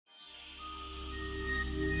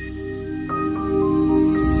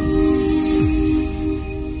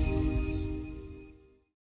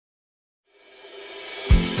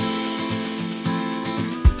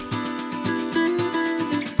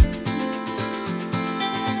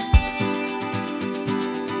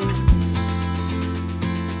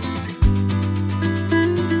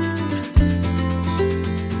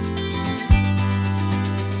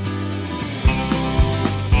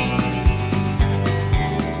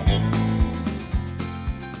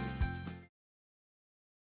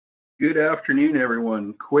Good afternoon,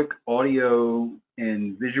 everyone. Quick audio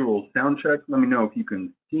and visual sound check. Let me know if you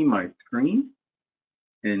can see my screen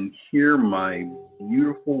and hear my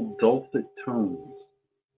beautiful dulcet tones.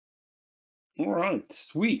 All right,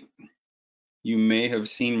 sweet. You may have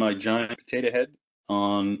seen my giant potato head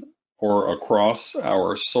on or across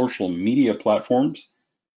our social media platforms.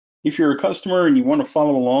 If you're a customer and you want to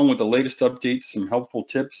follow along with the latest updates, some helpful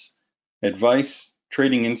tips, advice,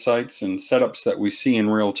 trading insights, and setups that we see in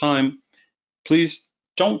real time, please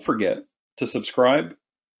don't forget to subscribe.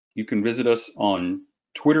 You can visit us on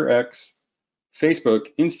Twitter X, Facebook,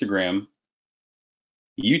 Instagram,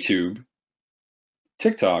 YouTube,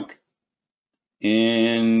 TikTok,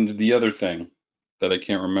 and the other thing that I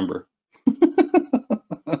can't remember.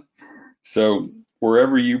 So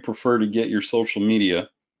wherever you prefer to get your social media,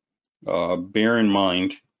 bear in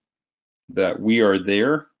mind that we are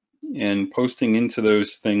there and posting into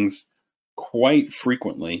those things quite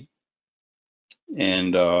frequently,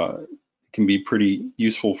 and it can be pretty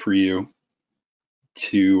useful for you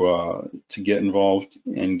to get involved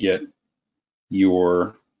and get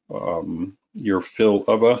your fill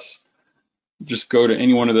of us. Just go to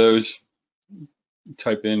any one of those,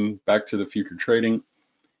 type in Back to the Future Trading,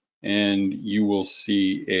 and you will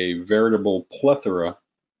see a veritable plethora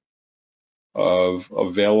of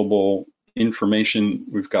available information.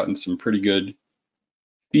 We've gotten some pretty good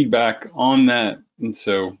feedback on that, and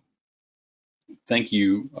so thank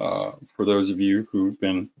you for those of you who've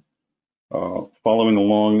been following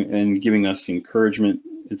along and giving us encouragement.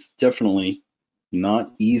 It's definitely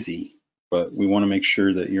not easy, but we want to make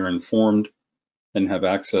sure that you're informed and have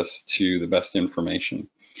access to the best information.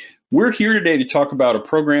 We're here today to talk about a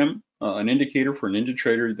program, an indicator for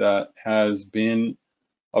NinjaTrader that has been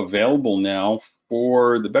available now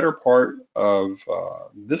for the better part of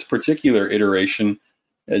this particular iteration,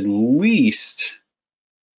 at least,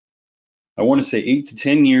 I want to say 8 to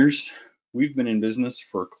 10 years. We've been in business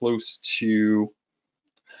for close to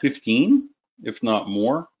 15, if not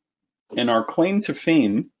more. And our claim to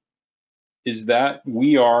fame is that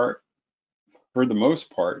we are, for the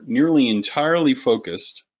most part, nearly entirely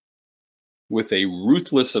focused with a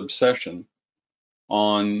ruthless obsession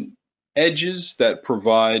on edges that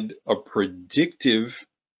provide a predictive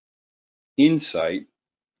insight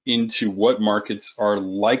into what markets are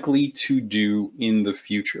likely to do in the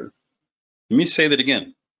future. Let me say that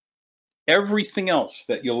again. Everything else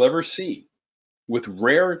that you'll ever see, with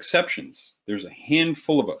rare exceptions, there's a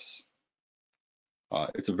handful of us.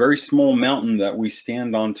 It's a very small mountain that we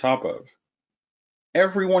stand on top of.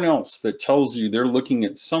 Everyone else that tells you they're looking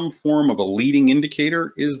at some form of a leading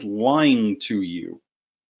indicator is lying to you.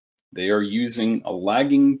 They are using a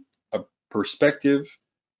lagging perspective,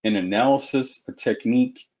 an analysis, a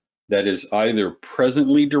technique that is either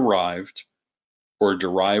presently derived or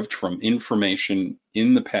derived from information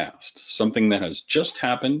in the past, something that has just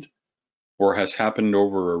happened or has happened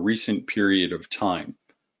over a recent period of time,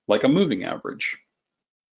 like a moving average.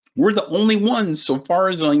 We're the only ones, so far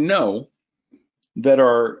as I know, that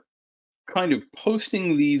are kind of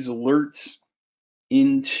posting these alerts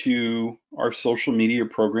into our social media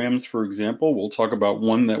programs. For example, we'll talk about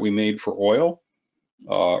one that we made for oil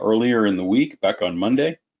earlier in the week, back on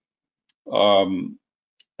Monday. And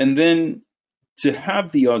then to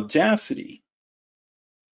have the audacity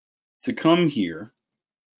to come here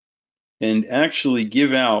and actually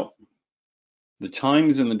give out the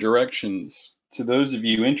times and the directions to those of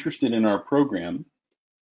you interested in our program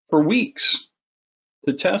for weeks,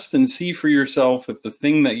 to test and see for yourself if the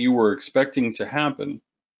thing that you were expecting to happen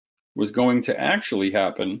was going to actually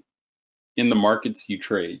happen in the markets you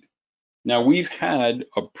trade. Now, we've had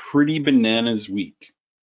a pretty bananas week.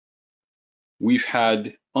 We've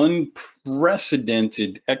had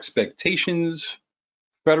unprecedented expectations,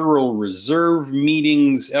 Federal Reserve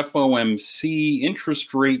meetings, FOMC,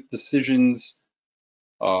 interest rate decisions.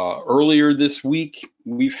 Earlier this week,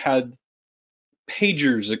 we've had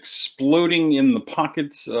pagers exploding in the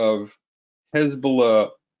pockets of Hezbollah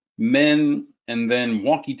men, and then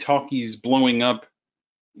walkie-talkies blowing up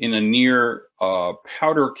in a near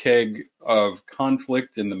powder keg of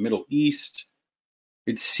conflict in the Middle East.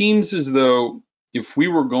 It seems as though if we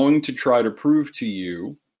were going to try to prove to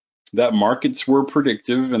you that markets were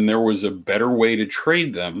predictive and there was a better way to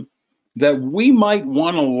trade them, that we might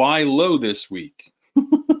want to lie low this week.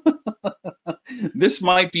 This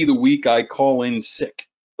might be the week I call in sick.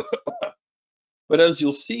 But as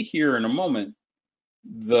you'll see here in a moment,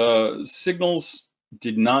 the signals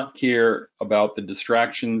did not care about the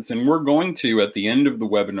distractions, and we're going to, at the end of the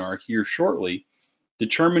webinar here shortly,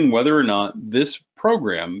 determine whether or not this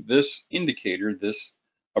program, this indicator, this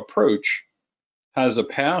approach has a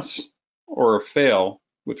pass or a fail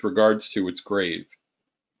with regards to its grade.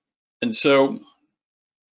 And so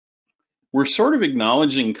we're sort of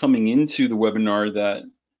acknowledging coming into the webinar that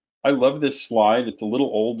I love this slide. It's a little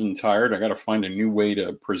old and tired. I got to find a new way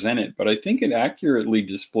to present it, but I think it accurately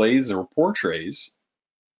displays or portrays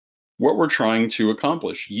what we're trying to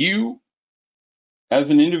accomplish. You,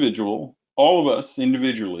 as an individual, all of us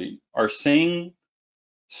individually, are saying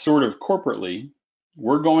sort of corporately,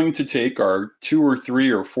 we're going to take our $2,000 or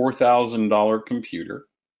 $3,000 or $4,000 computer,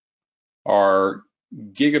 our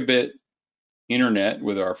gigabit internet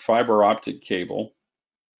with our fiber optic cable,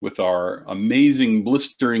 with our amazing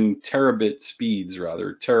blistering terabyte speeds,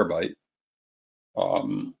 rather, terabyte,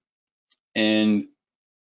 and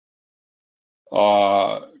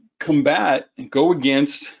combat, go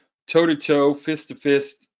against toe-to-toe,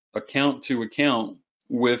 fist-to-fist, account-to-account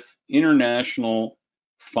with international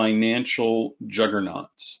financial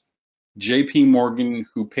juggernauts. JP Morgan,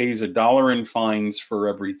 who pays $1 in fines for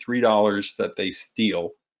every $3 that they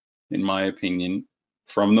steal, in my opinion,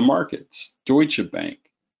 from the markets. Deutsche Bank,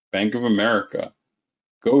 Bank of America,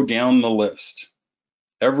 go down the list.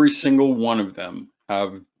 Every single one of them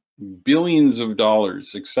have billions of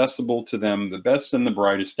dollars accessible to them, the best and the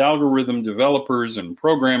brightest algorithm developers and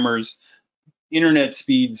programmers, internet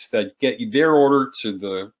speeds that get their order to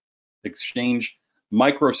the exchange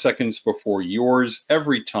microseconds before yours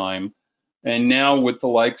every time. And now with the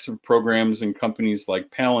likes of programs and companies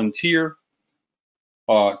like Palantir,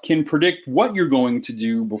 can predict what you're going to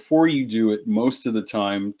do before you do it most of the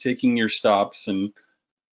time, taking your stops and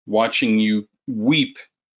watching you weep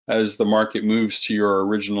as the market moves to your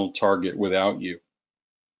original target without you.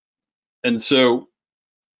 And so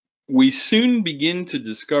we soon begin to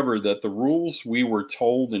discover that the rules we were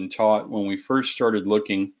told and taught when we first started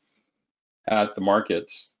looking at the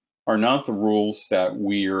markets are not the rules that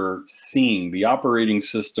we're seeing. The operating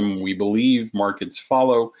system we believe markets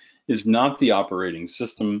follow is not the operating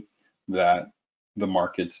system that the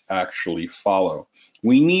markets actually follow.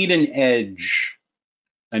 We need an edge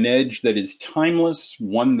that is timeless,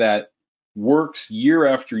 one that works year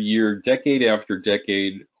after year, decade after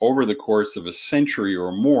decade, over the course of a century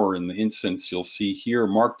or more. In the instance you'll see here,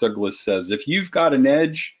 Mark Douglas says, if you've got an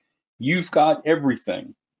edge, you've got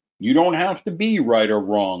everything. You don't have to be right or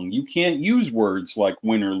wrong. You can't use words like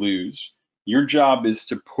win or lose. Your job is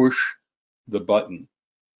to push the button.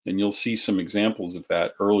 And you'll see some examples of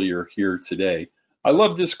that earlier here today. I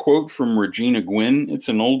love this quote from Regina Gwynn. It's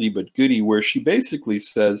an oldie but goodie, where she basically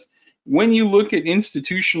says, when you look at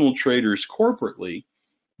institutional traders corporately,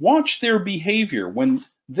 watch their behavior. When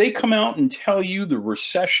they come out and tell you the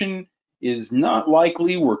recession is not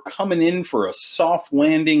likely, we're coming in for a soft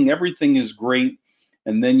landing, everything is great,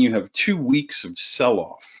 and then you have 2 weeks of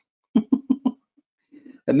sell-off.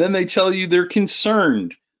 And then they tell you they're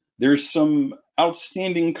concerned. There's some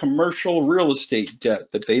outstanding commercial real estate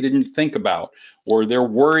debt that they didn't think about, or they're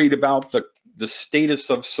worried about the status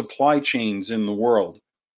of supply chains in the world.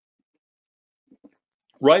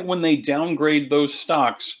 Right when they downgrade those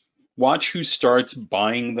stocks, watch who starts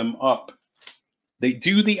buying them up. They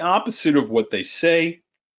do the opposite of what they say.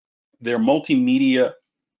 Their multimedia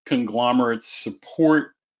conglomerates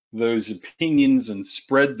support those opinions and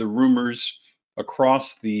spread the rumors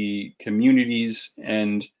across the communities.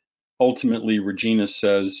 And ultimately, Regina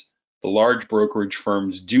says, the large brokerage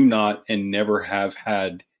firms do not and never have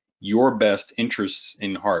had your best interests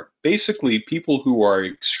in heart. Basically, people who are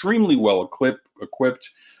extremely well equipped,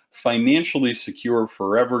 financially secure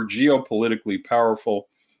forever, geopolitically powerful,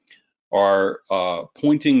 are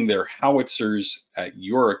pointing their howitzers at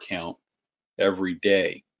your account every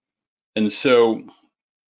day. And so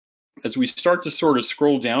as we start to sort of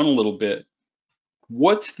scroll down a little bit,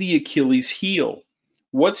 what's the Achilles heel?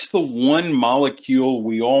 What's the one molecule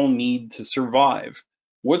we all need to survive?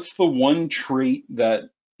 What's the one trait that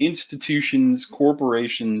institutions,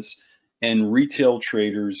 corporations, and retail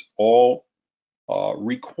traders all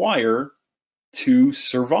require to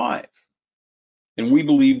survive? And we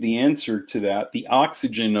believe the answer to that, the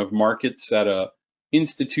oxygen of markets at a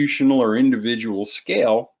institutional or individual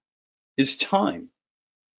scale, is time.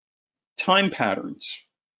 Time patterns.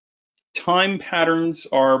 Time patterns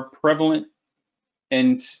are prevalent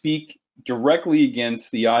and speak directly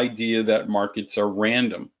against the idea that markets are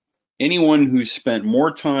random. Anyone who's spent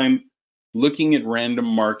more time looking at random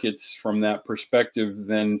markets from that perspective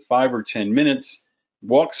than 5 or 10 minutes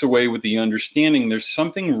walks away with the understanding there's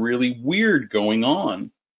something really weird going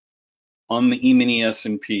on the E-mini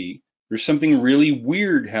S&P. There's something really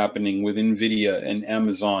weird happening with NVIDIA and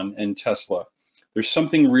Amazon and Tesla. There's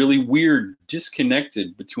something really weird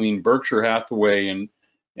disconnected between Berkshire Hathaway and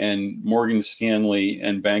and Morgan Stanley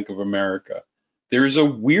and Bank of America. There's a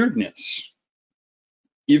weirdness.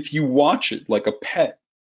 If you watch it like a pet,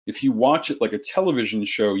 if you watch it like a television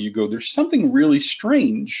show, you go, there's something really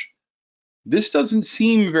strange. This doesn't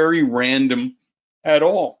seem very random at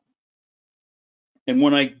all. And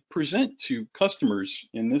when I present to customers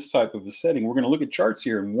in this type of a setting, we're going to look at charts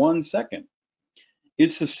here in 1 second.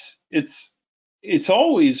 It's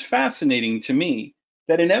always fascinating to me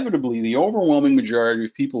that inevitably the overwhelming majority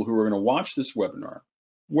of people who are going to watch this webinar,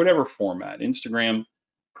 whatever format, Instagram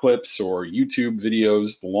clips or YouTube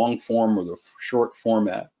videos, the long form or the short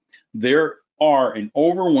format, there are an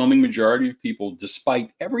overwhelming majority of people,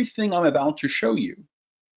 despite everything I'm about to show you,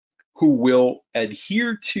 who will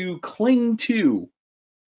adhere to, cling to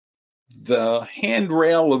the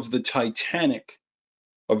handrail of the Titanic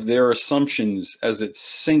of their assumptions as it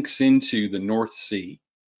sinks into the North Sea.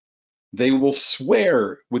 They will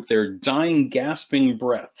swear with their dying, gasping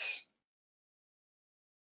breaths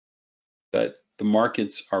that the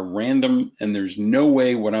markets are random and there's no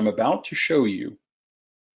way what I'm about to show you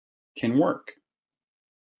can work.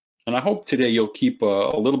 And I hope today you'll keep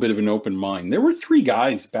a little bit of an open mind. There were 3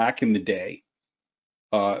 guys back in the day.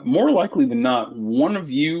 More likely than not, one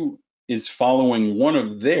of you is following one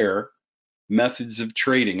of their methods of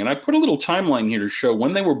trading. And I put a little timeline here to show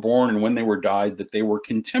when they were born and when they were died, that they were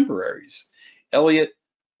contemporaries. Elliot,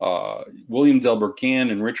 William Delbert Gann,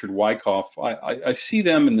 and Richard Wyckoff, I see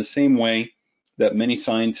them in the same way that many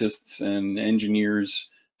scientists and engineers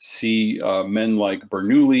see men like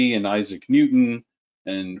Bernoulli and Isaac Newton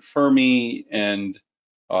and Fermi and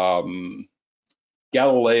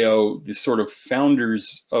Galileo, the sort of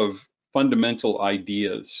founders of fundamental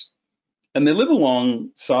ideas. And they live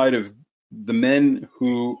alongside of the men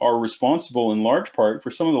who are responsible in large part for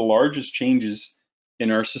some of the largest changes in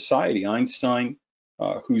our society. Einstein,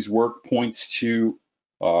 whose work points to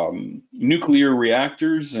nuclear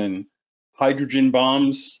reactors and hydrogen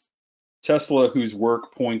bombs. Tesla, whose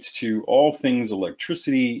work points to all things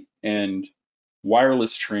electricity and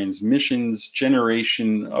wireless transmissions,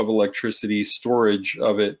 generation of electricity, storage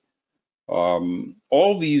of it.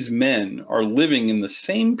 All these men are living in the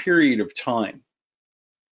same period of time.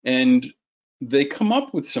 And they come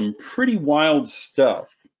up with some pretty wild stuff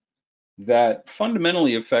that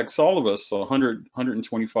fundamentally affects all of us 100,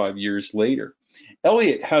 125 years later.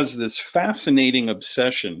 Elliot has this fascinating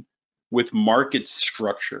obsession with market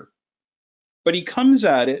structure, but he comes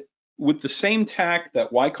at it with the same tack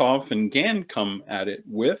that Wyckoff and Gann come at it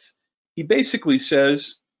with. He basically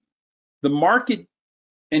says the market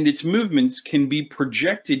and its movements can be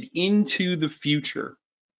projected into the future,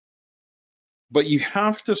 but you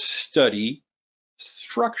have to study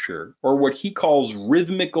structure, or what he calls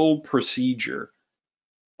rhythmical procedure.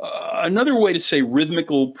 Another way to say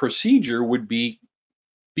rhythmical procedure would be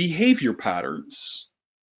behavior patterns.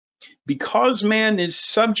 Because man is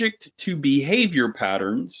subject to behavior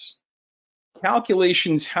patterns,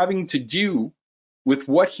 calculations having to do with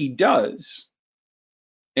what he does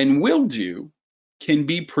and will do can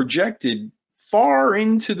be projected far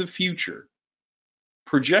into the future.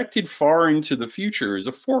 Projected far into the future is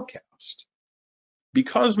a forecast.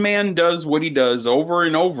 Because man does what he does over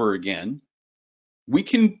and over again, we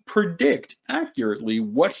can predict accurately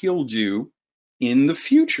what he'll do in the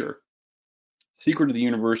future. Secret of the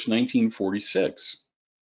Universe, 1946.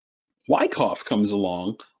 Wyckoff comes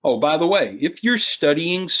along. Oh, by the way, if you're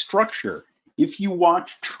studying structure, if you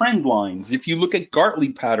watch trend lines, if you look at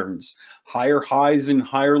Gartley patterns, higher highs and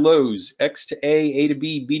higher lows, X to A to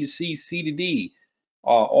B, B to C, C to D,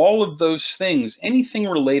 all of those things, anything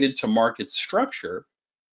related to market structure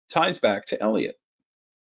ties back to Elliot.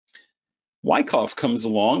 Wyckoff comes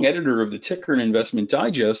along, editor of the Ticker and Investment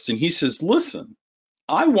Digest, and he says, listen,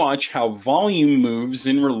 I watch how volume moves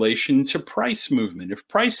in relation to price movement. If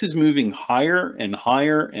price is moving higher and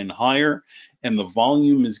higher and higher, and the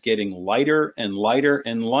volume is getting lighter and lighter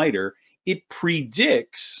and lighter, it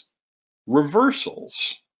predicts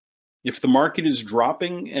reversals. If the market is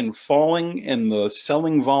dropping and falling and the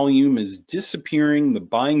selling volume is disappearing, the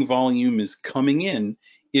buying volume is coming in,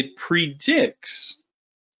 it predicts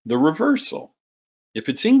the reversal. If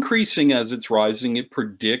it's increasing as it's rising, it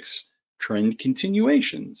predicts trend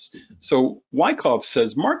continuations. So Wyckoff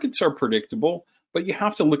says markets are predictable, but you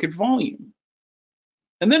have to look at volume.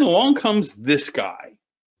 And then along comes this guy.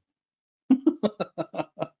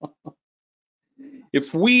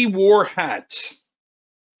 If we wore hats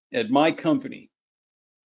at my company,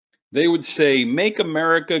 they would say, "Make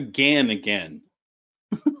America Gann again."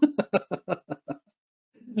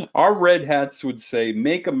 Our red hats would say,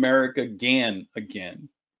 "Make America Gann again."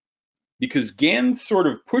 Because Gann sort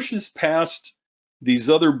of pushes past these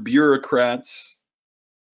other bureaucrats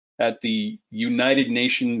at the United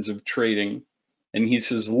Nations of Trading, and he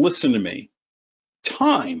says, listen to me,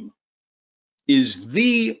 time is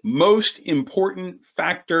the most important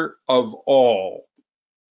factor of all.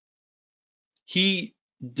 He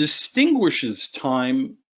distinguishes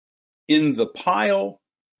time in the pile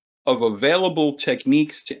of available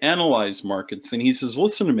techniques to analyze markets, and he says,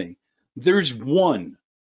 listen to me, there's one.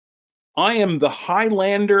 I am the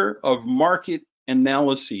Highlander of market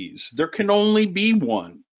analyses. There can only be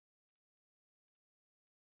one.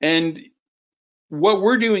 And what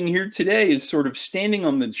we're doing here today is sort of standing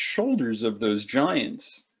on the shoulders of those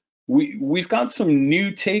giants. We've got some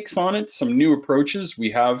new takes on it, some new approaches.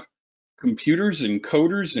 We have computers and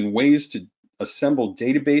coders and ways to assemble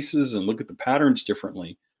databases and look at the patterns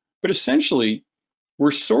differently. But essentially,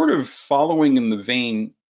 we're sort of following in the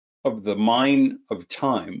vein of the mine of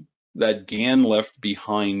time that Gann left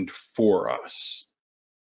behind for us.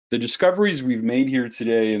 The discoveries we've made here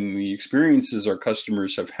today and the experiences our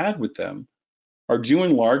customers have had with them are due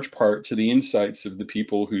in large part to the insights of the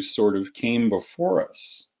people who sort of came before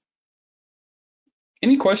us.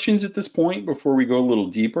 Any questions at this point before we go a little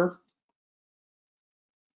deeper?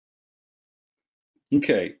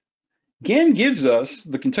 Okay, Gann gives us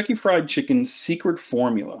the Kentucky Fried Chicken's secret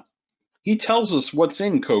formula. He tells us what's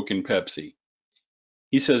in Coke and Pepsi.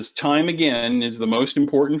 He says time again is the most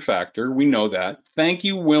important factor. We know that. Thank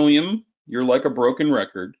you, William. You're like a broken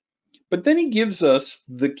record. But then he gives us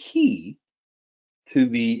the key to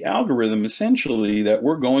the algorithm, essentially, that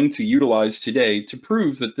we're going to utilize today to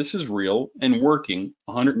prove that this is real and working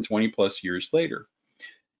 120 plus years later.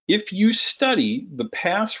 If you study the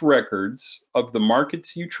past records of the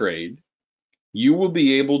markets you trade, you will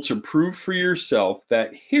be able to prove for yourself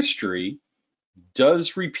that history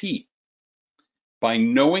does repeat. By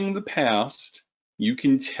knowing the past, you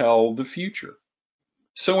can tell the future.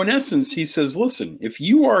 So in essence, he says, listen, if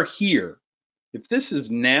you are here, if this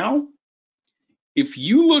is now, if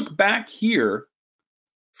you look back here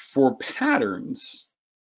for patterns,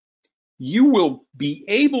 you will be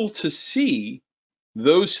able to see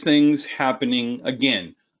those things happening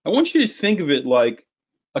again. I want you to think of it like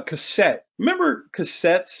a cassette. Remember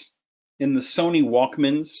cassettes in the Sony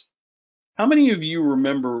Walkmans? How many of you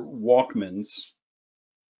remember Walkmans?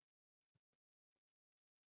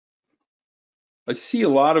 I see a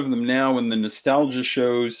lot of them now in the nostalgia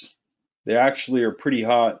shows. They actually are pretty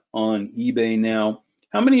hot on eBay now.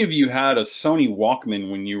 How many of you had a Sony Walkman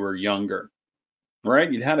when you were younger?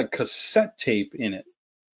 Right? It had a cassette tape in it.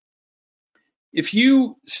 If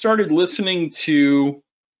you started listening to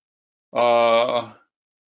Corey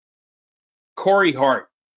Hart,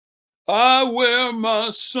 I wear my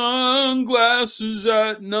sunglasses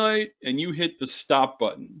at night, and you hit the stop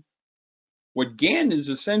button, what Gann is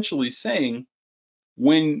essentially saying,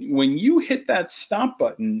 when you hit that stop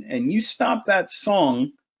button and you stop that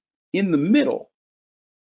song in the middle,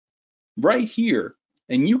 right here,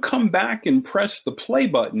 and you come back and press the play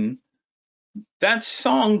button, that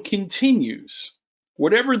song continues.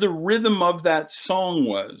 Whatever the rhythm of that song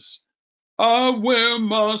was, I wear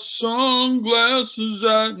my sunglasses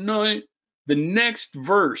at night. The next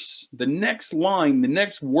verse, the next line, the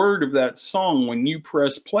next word of that song, when you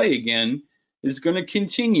press play again, is going to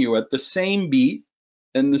continue at the same beat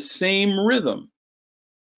and the same rhythm,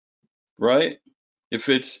 right? If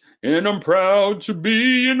it's, and I'm proud to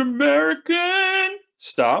be an American,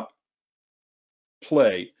 stop,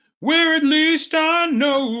 play. Where at least I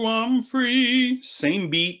know I'm free. Same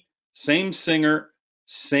beat, same singer,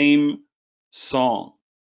 same song.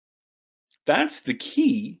 That's the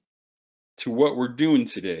key to what we're doing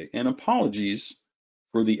today. And apologies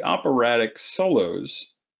for the operatic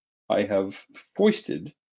solos I have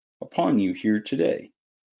foisted upon you here today.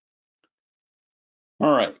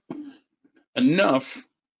 All right, enough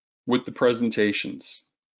with the presentations.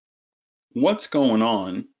 What's going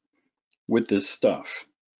on with this stuff?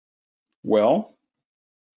 Well,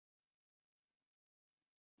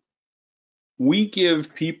 we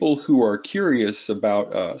give people who are curious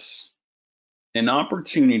about us an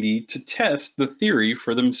opportunity to test the theory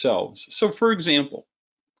for themselves. So for example,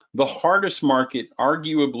 the hardest market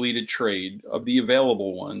arguably to trade of the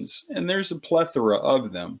available ones, and there's a plethora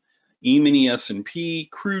of them, E-mini S&P,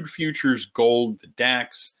 crude futures, gold, the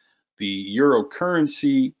DAX, the euro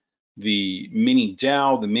currency, the mini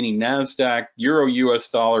Dow, the mini NASDAQ, euro US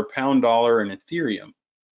dollar, pound dollar, and Ethereum.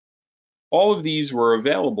 All of these were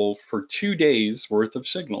available for 2 days worth of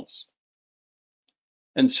signals.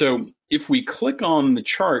 And so if we click on the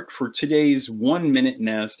chart for today's 1 minute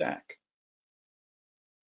NASDAQ,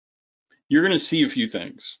 you're going to see a few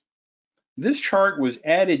things. This chart was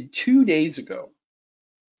added 2 days ago.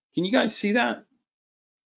 Can you guys see that?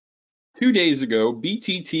 2 days ago,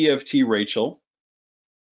 BTTFT Rachel,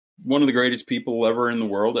 one of the greatest people ever in the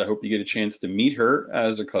world. I hope you get a chance to meet her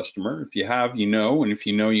as a customer. If you have, you know, and if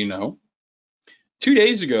you know, you know. 2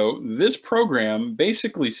 days ago, this program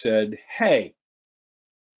basically said, hey,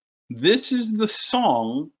 this is the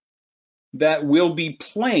song that will be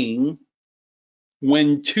playing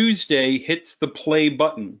when Tuesday hits the play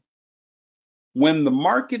button. When the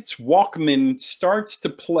market's Walkman starts to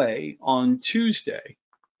play on Tuesday,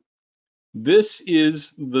 this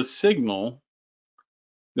is the signal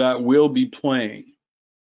that will be playing.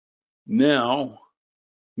 Now,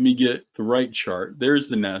 let me get the right chart. There's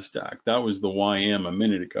the NASDAQ. That was the YM a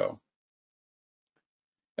minute ago.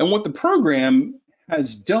 And what the program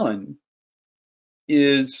has done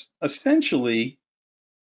is essentially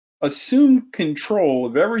assume control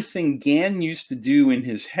of everything Gann used to do in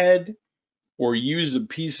his head or use a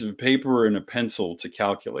piece of paper and a pencil to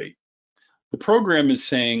calculate. The program is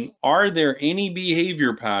saying, are there any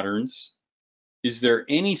behavior patterns? Is there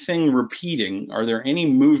anything repeating? Are there any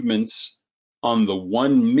movements on the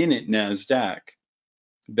 1 minute NASDAQ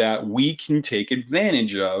that we can take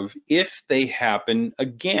advantage of if they happen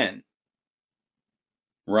again?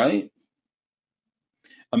 Right?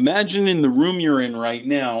 Imagine in the room you're in right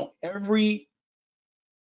now, every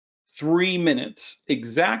 3 minutes,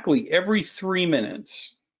 exactly every 3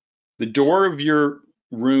 minutes, the door of your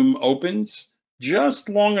room opens just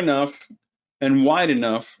long enough and wide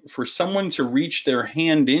enough for someone to reach their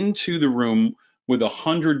hand into the room with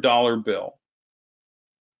 $100 bill.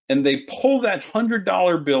 And they pull that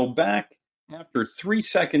 $100 bill back after 3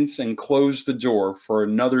 seconds and close the door for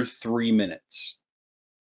another 3 minutes.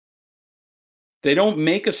 They don't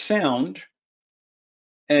make a sound.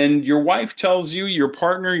 And your wife tells you, your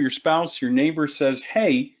partner, your spouse, your neighbor says,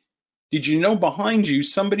 hey, did you know behind you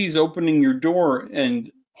somebody's opening your door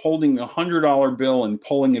and holding a $100 bill and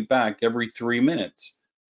pulling it back every 3 minutes?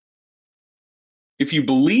 If you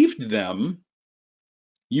believed them,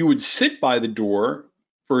 you would sit by the door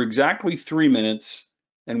for exactly 3 minutes,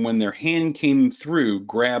 and when their hand came through,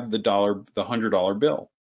 grab the $100 bill,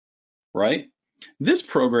 right? This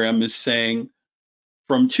program is saying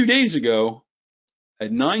from 2 days ago,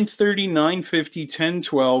 at 9:30, 9:50,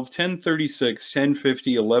 10:12, 10:36,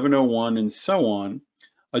 10:50, 11:01, and so on,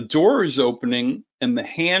 a door is opening and the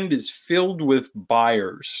hand is filled with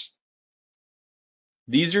buyers.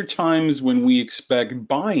 These are times when we expect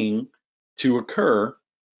buying to occur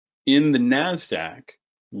in the NASDAQ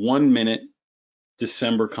 1 minute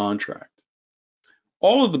December contract.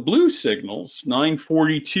 All of the blue signals,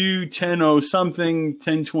 9:42, 10:0 something,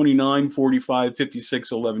 10:29, 45,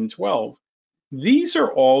 56, 11, 12, these are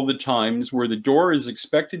all the times where the door is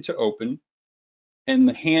expected to open and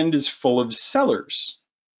the hand is full of sellers.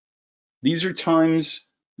 These are times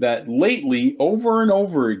that lately, over and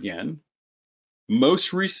over again,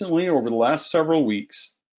 most recently over the last several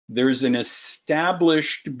weeks, there's an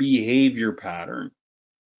established behavior pattern.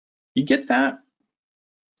 You get that?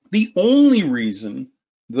 The only reason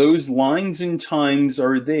those lines and times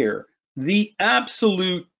are there, the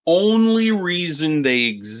absolute only reason they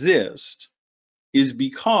exist, is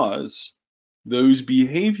because those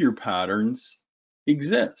behavior patterns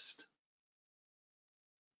exist.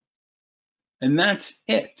 And that's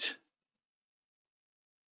it.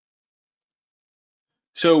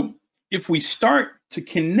 So if we start to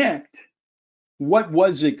connect what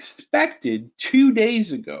was expected 2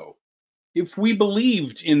 days ago, if we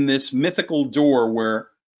believed in this mythical door where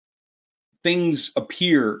things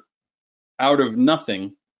appear out of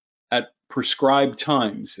nothing at prescribed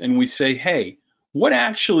times, and we say, hey, what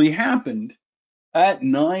actually happened at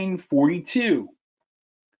 9:42?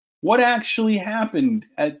 What actually happened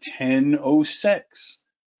at 10:06?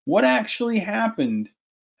 What actually happened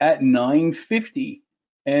at 9:50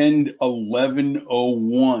 and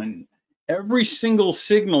 11:01? Every single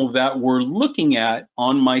signal that we're looking at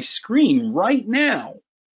on my screen right now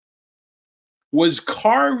was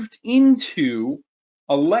carved into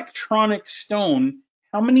electronic stone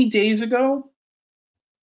how many days ago?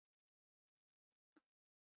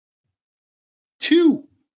 2.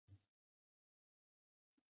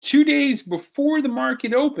 2 days before the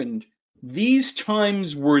market opened, these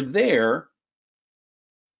times were there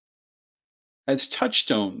as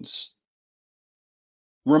touchstones,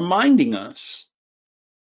 reminding us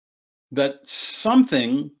that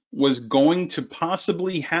something was going to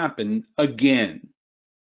possibly happen again.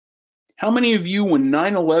 How many of you, when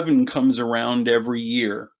 9/11 comes around every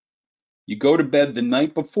year, you go to bed the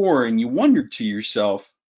night before and you wonder to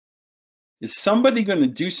yourself, is somebody going to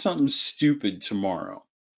do something stupid tomorrow?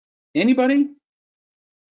 Anybody?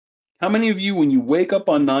 How many of you, when you wake up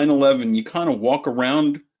on 9/11, you kind of walk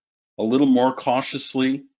around a little more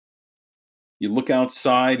cautiously? You look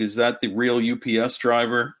outside, is that the real UPS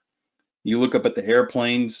driver? You look up at the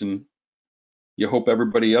airplanes and you hope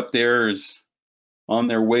everybody up there is on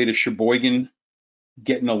their way to Sheboygan,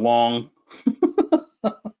 getting along,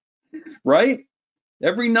 right?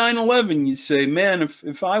 Every 9/11, you say, man,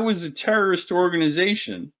 if I was a terrorist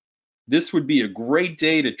organization, this would be a great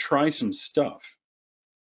day to try some stuff.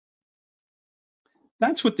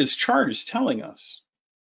 That's what this chart is telling us.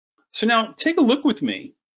 So now take a look with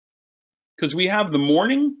me, because we have the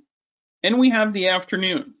morning and we have the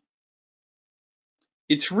afternoon.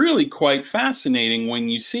 It's really quite fascinating when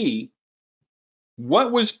you see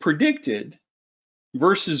what was predicted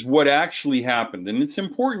versus what actually happened. And it's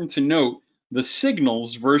important to note the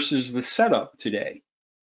signals versus the setup today.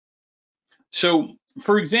 So,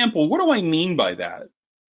 for example, what do I mean by that?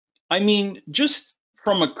 I mean, just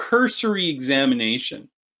from a cursory examination,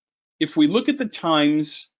 if we look at the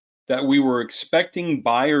times that we were expecting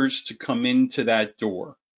buyers to come into that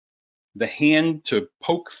door, the hand to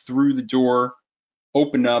poke through the door,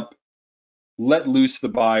 open up, let loose the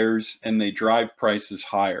buyers, and they drive prices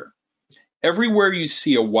higher. Everywhere you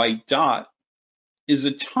see a white dot is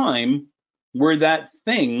a time where that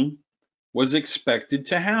thing was expected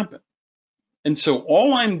to happen. And so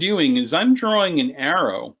all I'm doing is I'm drawing an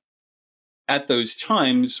arrow at those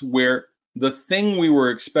times where the thing we were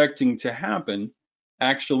expecting to happen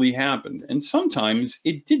actually happened. And sometimes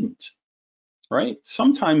it didn't, right?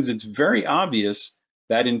 Sometimes it's very obvious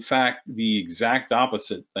that in fact the exact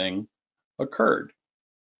opposite thing occurred.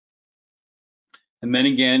 And then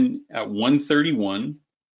again at 131,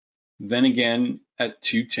 then again at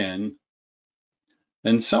 210,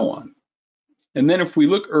 and so on. And then if we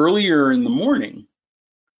look earlier in the morning,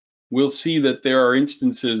 we'll see that there are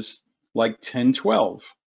instances like 1012,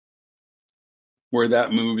 where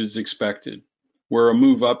that move is expected, where a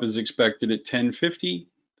move up is expected at 1050,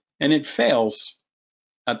 and it fails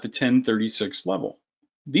at the 1036 level.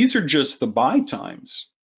 These are just the buy times,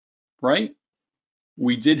 right?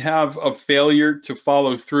 We did have a failure to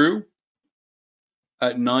follow through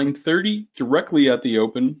at 9:30, directly at the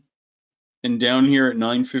open, and down here at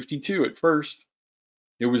 9:52 at first.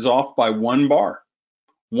 It was off by one bar.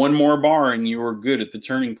 One more bar and you were good at the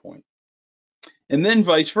turning point. And then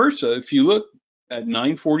vice versa, if you look at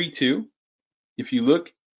 9:42, if you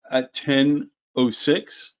look at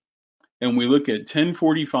 10:06, and we look at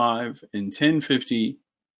 10:45 and 10:50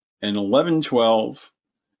 and 11:12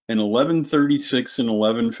 and 11:36 and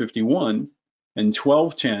 11:51 and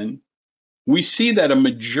 12:10, we see that a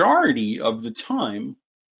majority of the time,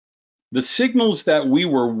 the signals that we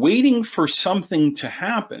were waiting for something to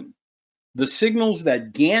happen, the signals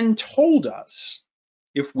that Gann told us,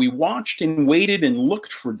 if we watched and waited and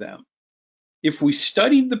looked for them, if we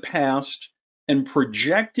studied the past and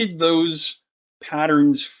projected those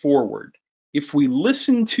patterns forward, if we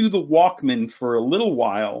listened to the Walkman for a little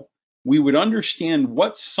while, we would understand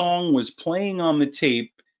what song was playing on the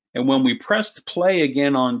tape. And when we pressed play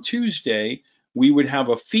again on Tuesday, we would have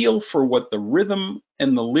a feel for what the rhythm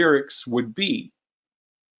and the lyrics would be.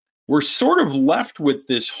 We're sort of left with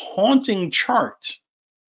this haunting chart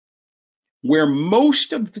where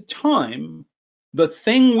most of the time, the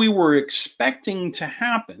thing we were expecting to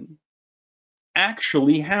happen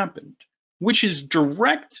actually happened, which is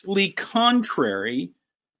directly contrary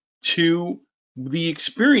to the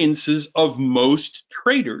experiences of most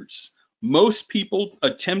traders. Most people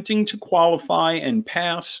attempting to qualify and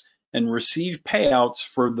pass and receive payouts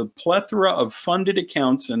for the plethora of funded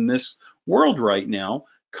accounts in this world right now,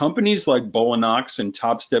 companies like Bullinox and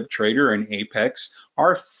Top Step Trader and Apex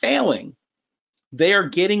are failing. They are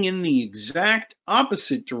getting in the exact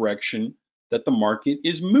opposite direction that the market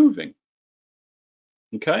is moving.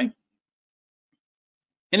 Okay?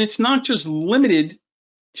 And it's not just limited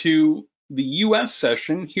to the US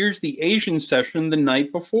session. Here's the Asian session the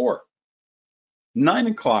night before. 9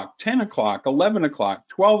 o'clock, 10 o'clock, 11 o'clock,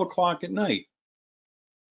 12 o'clock at night.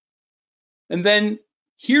 And then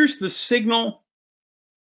here's the signal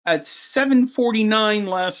at 7:49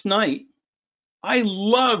 last night. I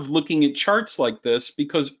love looking at charts like this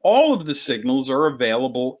because all of the signals are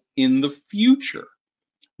available in the future.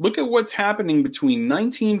 Look at what's happening between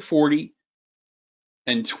 1940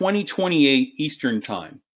 and 2028 Eastern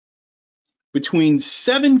Time. Between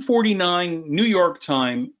 7:49 New York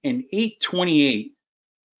time and 8:28,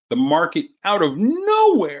 the market out of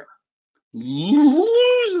nowhere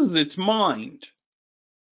loses its mind.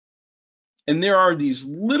 And there are these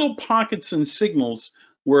little pockets and signals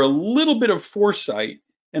where a little bit of foresight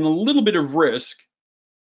and a little bit of risk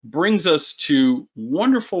brings us to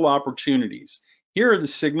wonderful opportunities. Here are the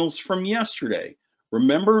signals from yesterday.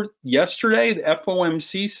 Remember yesterday, the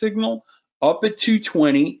FOMC signal up at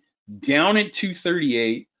 220, down at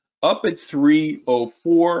 238, up at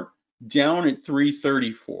 304, down at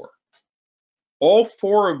 334. All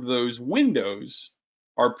four of those windows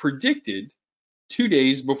are predicted 2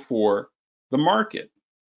 days before the market.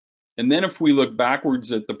 And then if we look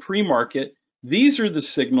backwards at the pre-market, these are the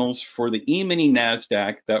signals for the E-mini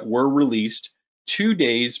NASDAQ that were released 2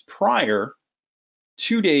 days prior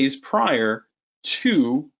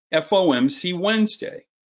to FOMC Wednesday.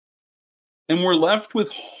 And we're left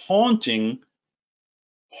with haunting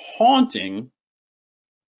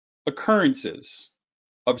occurrences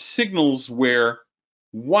of signals where,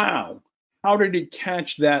 wow, how did it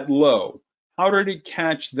catch that low? How did it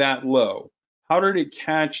catch that low? How did it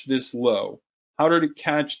catch this low? How did it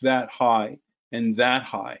catch that high and that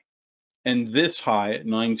high and this high at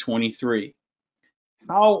 923?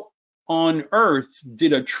 How on earth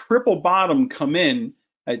did a triple bottom come in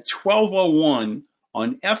at 1201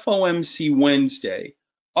 on FOMC Wednesday,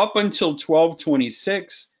 up until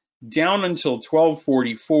 1226, down until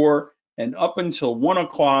 1244, and up until 1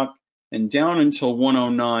 o'clock, and down until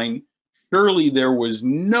 109? Surely there was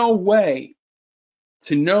no way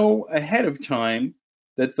to know ahead of time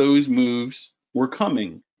that those moves were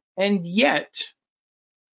coming. And yet,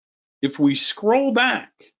 if we scroll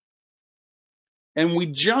back and we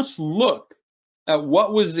just look at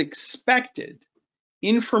what was expected,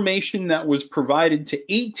 information that was provided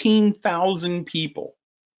to 18,000 people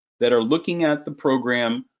that are looking at the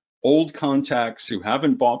program, old contacts who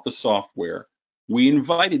haven't bought the software, we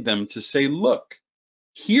invited them to say, look,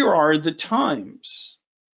 here are the times.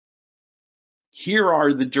 Here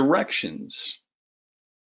are the directions.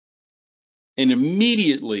 And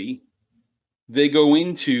immediately they go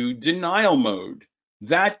into denial mode.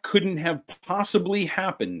 That couldn't have possibly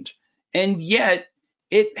happened. And yet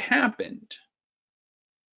it happened.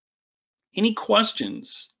 Any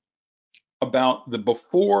questions about the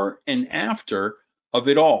before and after of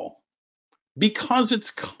it all? Because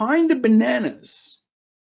it's kind of bananas.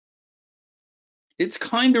 It's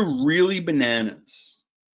kind of really bananas.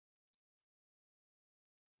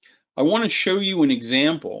 I want to show you an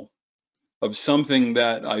example of something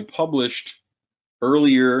that I published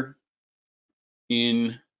earlier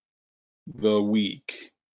in the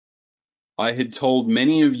week. I had told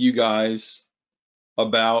many of you guys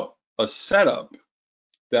about a setup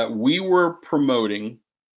that we were promoting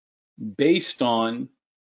based on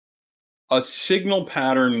a signal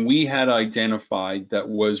pattern we had identified that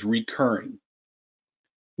was recurring.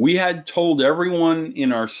 We had told everyone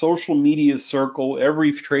in our social media circle,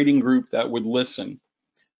 every trading group that would listen,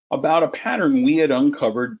 about a pattern we had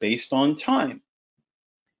uncovered based on time.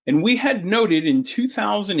 And we had noted in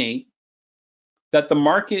 2008 that the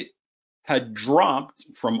market had dropped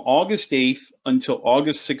from August 8th until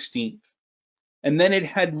August 16th. And then it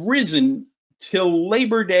had risen till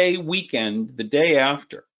Labor Day weekend, the day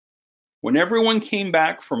after. When everyone came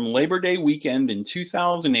back from Labor Day weekend in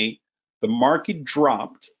 2008, the market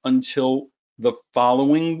dropped until the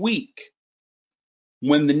following week.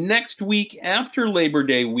 When the next week after Labor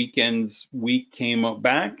Day weekend's week came up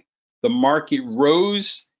back, the market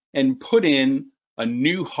rose and put in a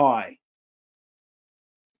new high.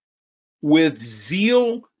 With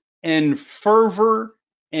zeal and fervor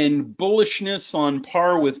and bullishness on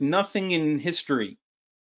par with nothing in history,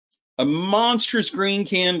 a monstrous green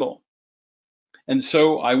candle. And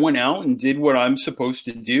so I went out and did what I'm supposed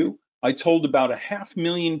to do. I told about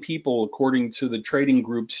 500,000 people, according to the trading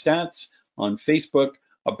group stats on Facebook,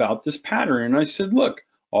 about this pattern. And I said, look,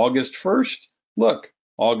 August 1st, look,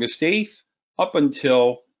 August 8th, up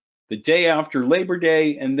until the day after Labor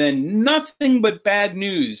Day, and then nothing but bad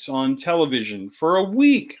news on television for a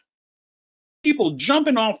week. People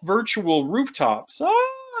jumping off virtual rooftops.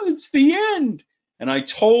 Oh, it's the end. And I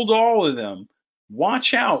told all of them,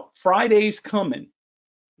 watch out, Friday's coming.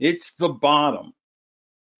 It's the bottom.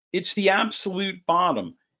 It's the absolute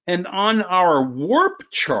bottom. And on our warp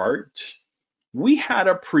chart, we had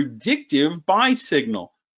a predictive buy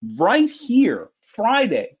signal right here,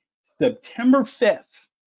 Friday, September 5th,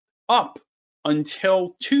 up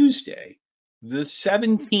until Tuesday, the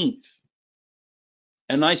 17th.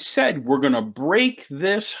 And I said, we're going to break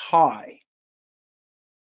this high.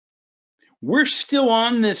 We're still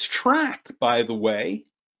on this track, by the way.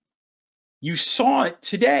 You saw it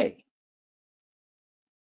today.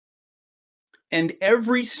 And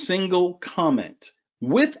every single comment,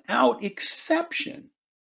 without exception,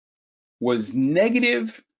 was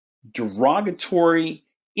negative, derogatory,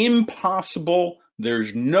 impossible.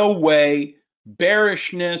 There's no way.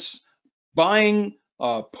 bearishness, buying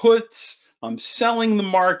puts, I'm selling the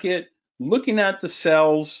market, looking at the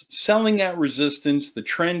sells, selling at resistance, the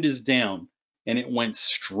trend is down, and it went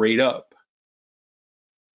straight up.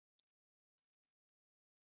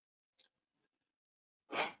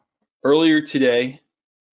 Earlier today,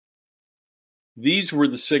 these were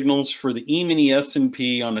the signals for the E-mini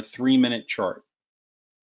S&P on a 3-minute chart.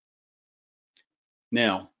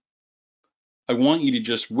 Now, I want you to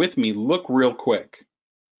just, with me, look real quick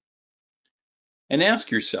and ask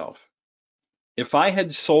yourself, if I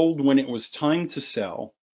had sold when it was time to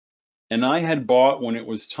sell and I had bought when it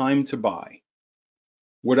was time to buy,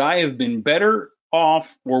 would I have been better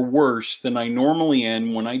off or worse than I normally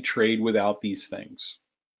am when I trade without these things?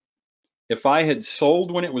 If I had sold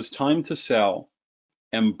when it was time to sell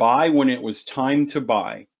and buy when it was time to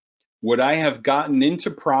buy, would I have gotten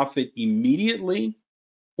into profit immediately,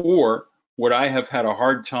 or would I have had a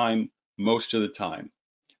hard time most of the time?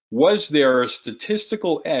 Was there a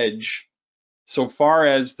statistical edge so far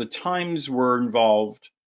as the times were involved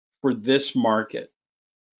for this market?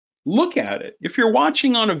 Look at it. If you're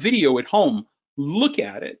watching on a video at home, look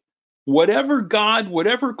at it. Whatever God,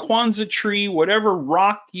 whatever Kwanzaa tree, whatever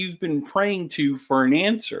rock you've been praying to for an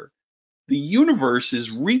answer, the universe is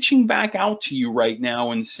reaching back out to you right now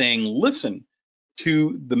and saying, listen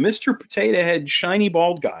to the Mr. Potato Head shiny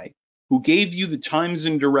bald guy who gave you the times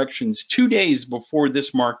and directions 2 days before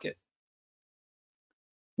this market.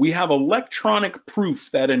 We have electronic proof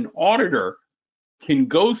that an auditor can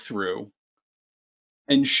go through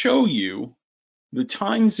and show you the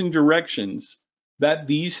times and directions that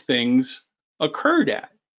these things occurred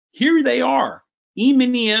at. Here they are,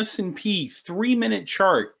 E-mini S&P 3-minute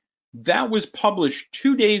chart. That was published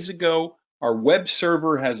 2 days ago. Our web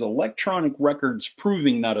server has electronic records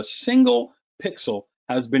proving not a single pixel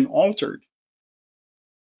has been altered.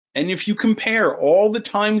 And if you compare all the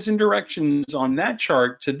times and directions on that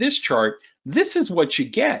chart to this chart, this is what you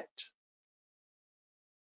get.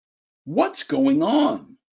 What's going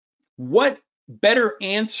on? What better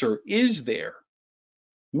answer is there?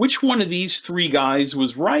 Which one of these 3 guys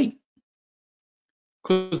was right?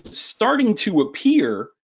 Because it's starting to appear,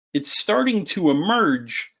 it's starting to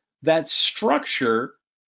emerge that structure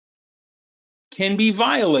can be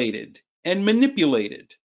violated and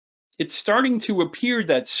manipulated. It's starting to appear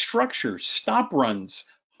that structure, stop runs,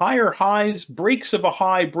 higher highs, breaks of a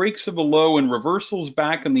high, breaks of a low, and reversals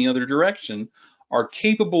back in the other direction are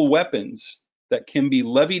capable weapons that can be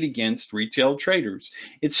levied against retail traders.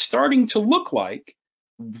 It's starting to look like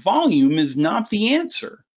volume is not the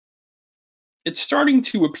answer. It's starting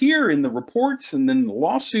to appear in the reports and then the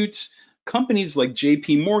lawsuits. Companies like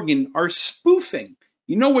JP Morgan are spoofing.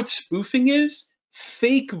 You know what spoofing is?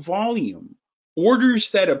 Fake volume.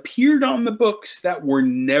 Orders that appeared on the books that were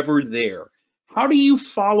never there. How do you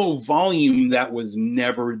follow volume that was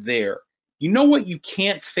never there? You know what you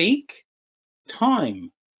can't fake?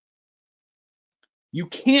 Time. You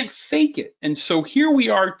can't fake it. And so here we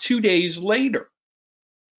are 2 days later.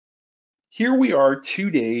 Here we are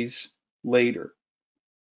 2 days later.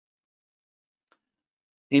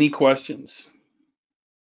 Any questions?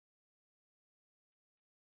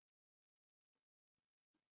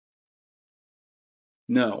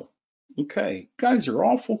 No. Okay, guys are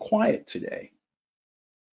awful quiet today.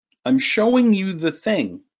 I'm showing you the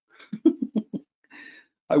thing.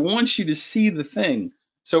 I want you to see the thing.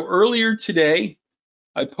 So earlier today,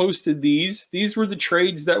 I posted these. These were the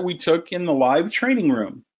trades that we took in the live training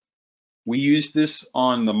room. We used this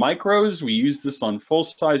on the micros. We used this on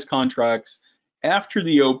full-size contracts. After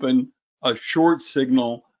the open, a short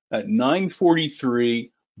signal at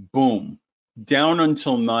 9:43, boom, down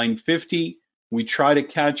until 9:50. We try to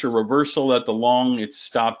catch a reversal at the long, it's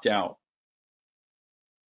stopped out.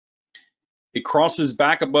 It crosses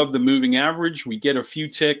back above the moving average. We get a few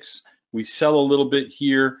ticks. We sell a little bit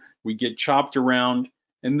here. We get chopped around.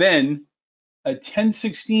 And then at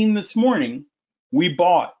 10:16 this morning, we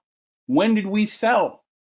bought. When did we sell?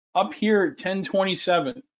 Up here at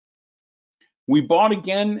 10:27. We bought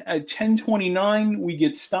again at 10:29. We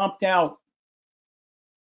get stopped out.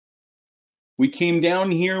 We came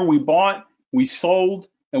down here, we bought, we sold,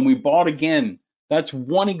 and we bought again. That's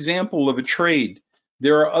one example of a trade.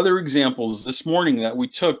 There are other examples this morning that we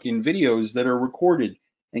took in videos that are recorded,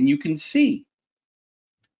 and you can see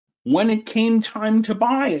when it came time to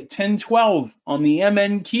buy at 10:12 on the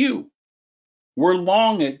MNQ, we're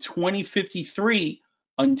long at 20:53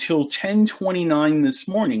 until 10:29 this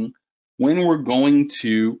morning when we're going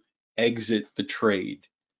to exit the trade.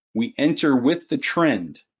 We enter with the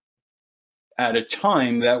trend at a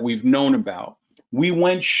time that we've known about. We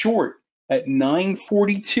went short at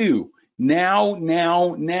 9:42.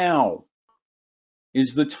 Now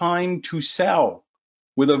is the time to sell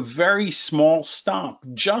with a very small stop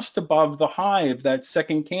just above the high of that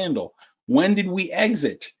second candle. When did we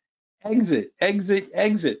exit?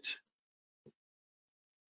 Exit.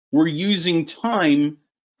 We're using time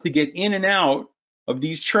to get in and out of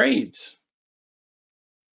these trades.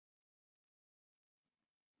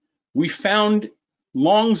 We found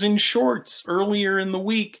longs and shorts earlier in the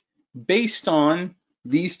week based on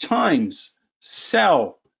these times.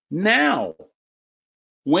 Sell now.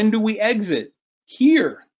 When do we exit?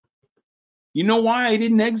 Here. You know why I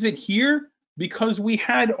didn't exit here? Because we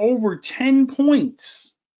had over 10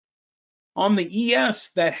 points on the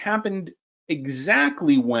ES that happened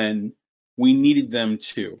exactly when we needed them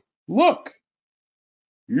to. Look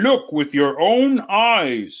with your own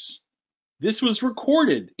eyes. This was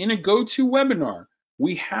recorded in a GoToWebinar.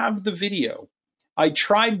 We have the video. I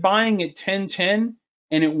tried buying at 10.10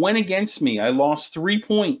 and it went against me. I lost 3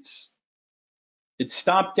 points. It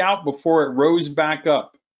stopped out before it rose back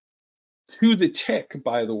up to the tick,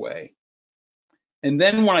 by the way. And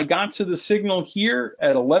then when I got to the signal here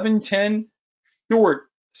at 11.10, short,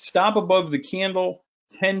 stop above the candle,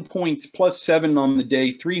 10 points plus 7 on the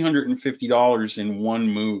day, $350 in one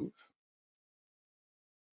move.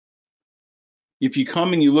 If you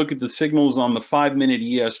come and you look at the signals on the 5-minute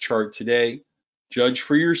ES chart today, judge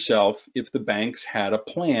for yourself if the banks had a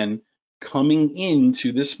plan coming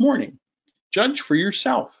into this morning. Judge for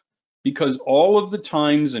yourself, because all of the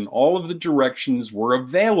times and all of the directions were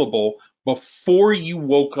available before you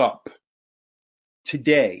woke up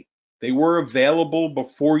today. They were available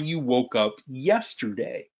before you woke up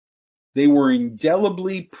yesterday. They were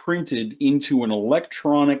indelibly printed into an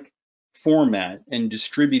electronic format and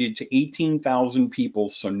distributed to 18,000 people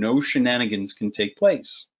so no shenanigans can take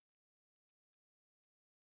place.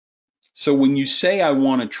 So when you say I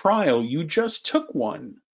want a trial, you just took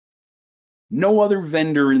one. No other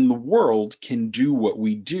vendor in the world can do what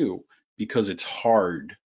we do because it's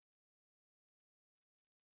hard.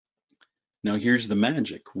 Now here's the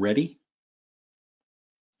magic. Ready?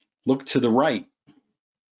 Look to the right.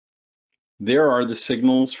 There are the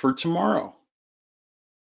signals for tomorrow.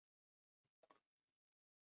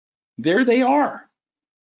 There they are.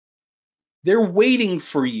 They're waiting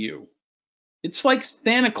for you. It's like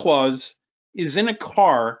Santa Claus is in a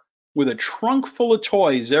car with a trunk full of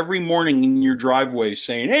toys every morning in your driveway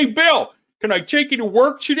saying, "Hey, Bill, can I take you to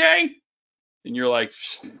work today?" And you're like,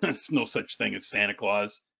 "There's no such thing as Santa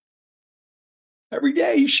Claus." Every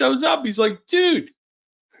day he shows up. He's like, "Dude,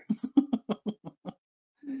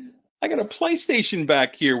 I got a PlayStation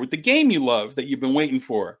back here with the game you love that you've been waiting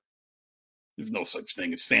for." There's no such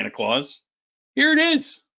thing as Santa Claus. Here it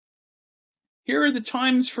is. Here are the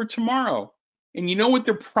times for tomorrow. And you know what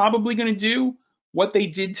they're probably going to do? What they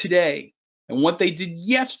did today and what they did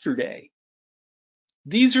yesterday.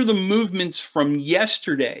 These are the movements from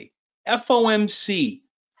yesterday. FOMC,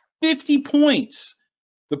 50 points.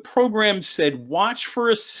 The program said, watch for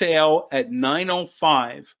a sale at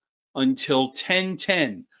 9:05 until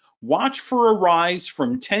 10:10. Watch for a rise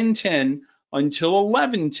from 10:10 until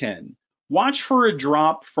 11:10. Watch for a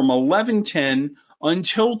drop from 11:10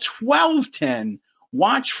 until 12:10.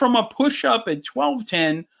 Watch from a push up at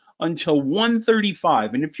 12:10 until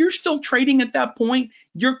 1:35. And if you're still trading at that point,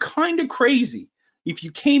 you're kind of crazy. If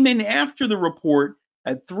you came in after the report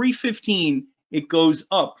at 3:15, it goes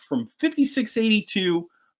up from 56.82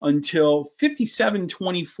 until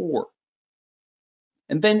 57.24.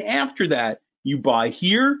 And then after that, you buy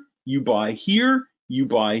here, you buy here, you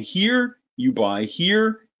buy here, you buy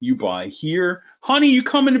here, you buy here. Honey, you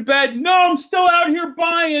coming to bed? No, I'm still out here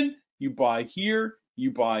buying. You buy here,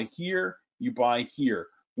 you buy here, you buy here.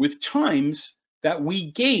 With times that we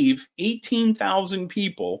gave 18,000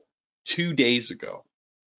 people 2 days ago.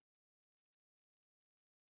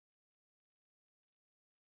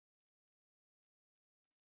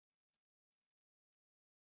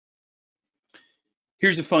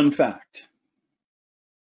 Here's a fun fact.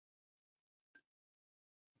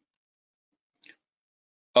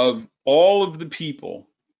 Of all of the people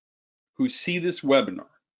who see this webinar,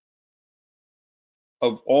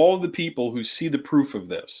 of all the people who see the proof of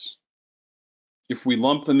this, if we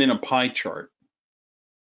lump them in a pie chart,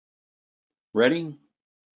 ready?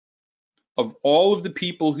 Of all of the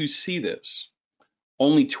people who see this,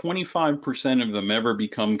 only 25% of them ever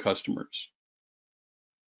become customers.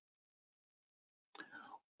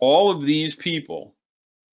 All of these people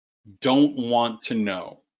don't want to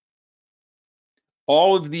know.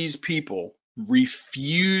 All of these people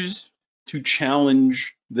refuse to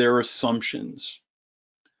challenge their assumptions.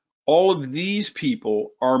 All of these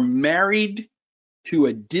people are married to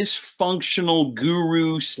a dysfunctional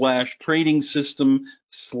guru slash trading system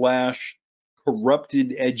slash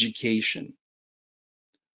corrupted education.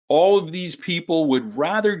 All of these people would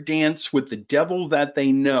rather dance with the devil that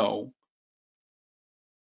they know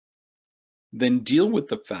than deal with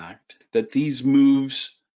the fact that these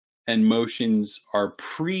moves and motions are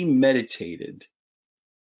premeditated,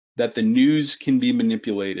 that the news can be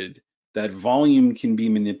manipulated, that volume can be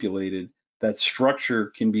manipulated, that structure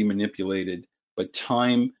can be manipulated, but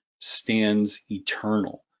time stands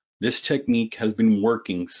eternal. This technique has been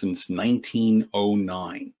working since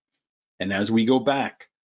 1909. And as we go back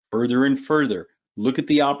further and further, look at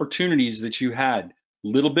the opportunities that you had,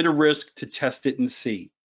 little bit of risk to test it and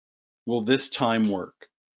see, will this time work?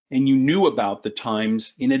 And you knew about the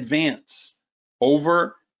times in advance,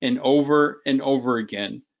 over and over and over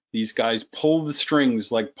again. These guys pull the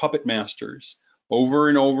strings like puppet masters over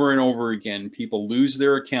and over and over again. People lose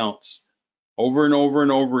their accounts over and over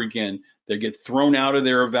and over again. They get thrown out of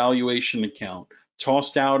their evaluation account,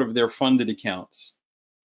 tossed out of their funded accounts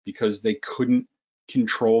because they couldn't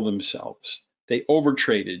control themselves. They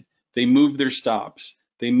overtraded. They moved their stops.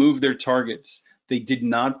 They moved their targets. They did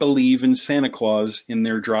not believe in Santa Claus in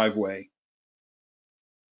their driveway,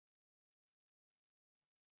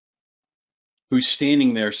 who's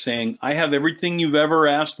standing there saying, I have everything you've ever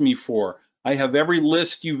asked me for. I have every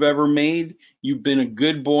list you've ever made. You've been a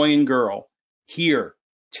good boy and girl. Here,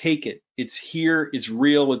 take it. It's here. It's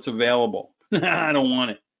real. It's available. I don't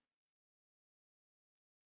want it.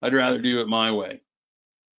 I'd rather do it my way.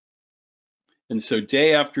 And so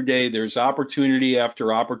day after day, there's opportunity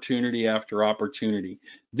after opportunity after opportunity.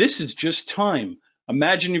 This is just time.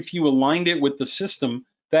 Imagine if you aligned it with the system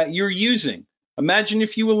that you're using. Imagine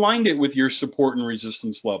if you aligned it with your support and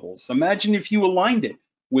resistance levels. Imagine if you aligned it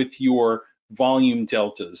with your volume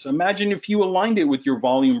deltas. Imagine if you aligned it with your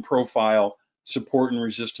volume profile, support and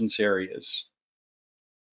resistance areas.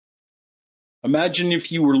 Imagine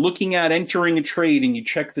if you were looking at entering a trade and you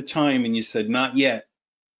checked the time and you said, not yet,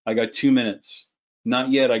 I got 2 minutes. Not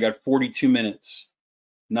yet, I got 42 minutes.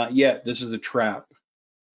 Not yet, this is a trap.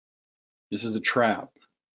 This is a trap.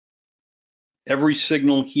 Every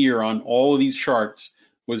signal here on all of these charts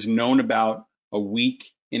was known about a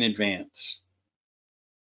week in advance.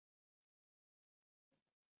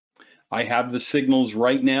 I have the signals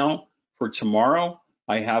right now for tomorrow.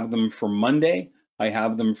 I have them for Monday. I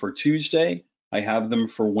have them for Tuesday. I have them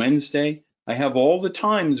for Wednesday. I have all the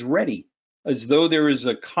times ready, as though there is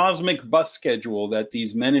a cosmic bus schedule that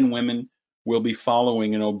these men and women will be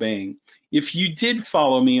following and obeying. If you did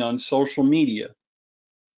follow me on social media,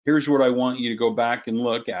 here's what I want you to go back and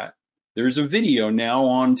look at. There's a video now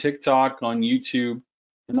on TikTok, on YouTube,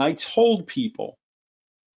 and I told people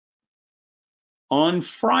on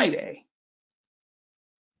Friday,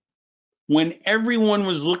 when everyone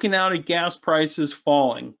was looking out at gas prices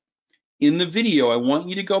falling, in the video, I want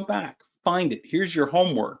you to go back, find it. Here's your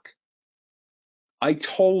homework. I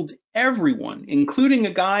told everyone, including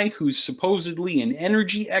a guy who's supposedly an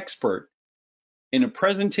energy expert, in a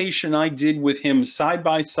presentation I did with him side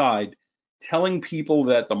by side, telling people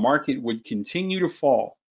that the market would continue to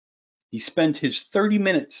fall. He spent his 30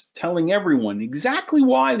 minutes telling everyone exactly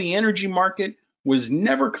why the energy market was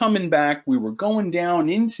never coming back. We were going down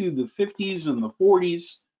into the 50s and the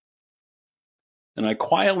 40s. And I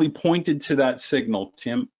quietly pointed to that signal,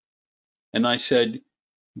 Tim, and I said,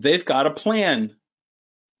 they've got a plan.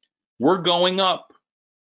 We're going up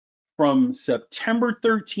from September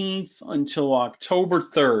 13th until October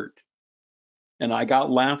 3rd. And I got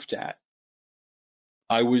laughed at.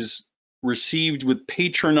 I was received with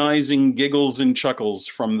patronizing giggles and chuckles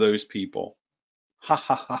from those people. Ha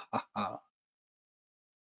ha ha ha ha.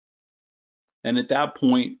 And at that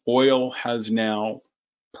point, oil has now,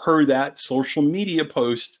 per that social media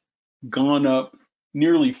post, gone up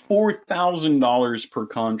nearly $4,000 per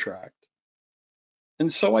contract.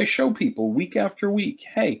 And so I show people week after week,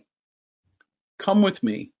 hey, come with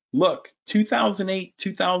me. Look, 2008,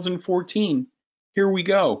 2014, here we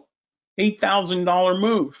go. $8,000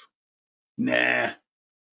 move. Nah,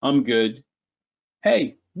 I'm good.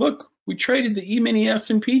 Hey, look, we traded the E-mini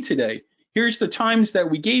S&P today. Here's the times that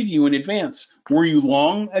we gave you in advance. Were you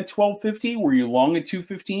long at 1250? Were you long at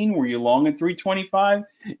 215? Were you long at 325?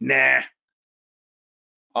 Nah.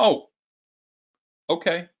 Oh,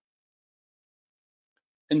 okay.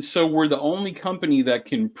 And so we're the only company that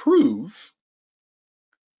can prove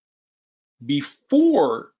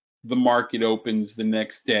before the market opens the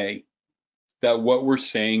next day that what we're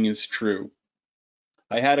saying is true.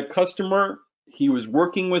 I had a customer, he was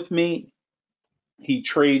working with me. He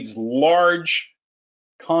trades large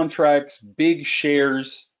contracts, big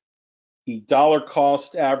shares. He dollar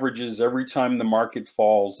cost averages every time the market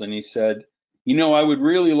falls. And he said, you know, I would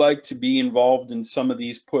really like to be involved in some of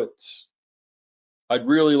these puts. I'd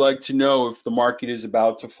really like to know if the market is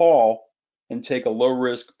about to fall and take a low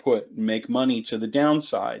risk put and make money to the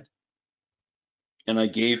downside. And I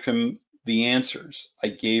gave him the answers. I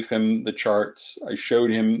gave him the charts. I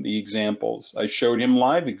showed him the examples. I showed him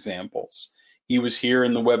live examples. He was here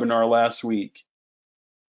in the webinar last week.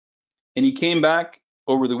 And he came back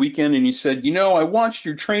over the weekend and he said, you know, I watched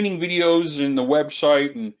your training videos in the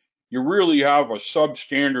website and you really have a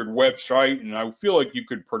substandard website and I feel like you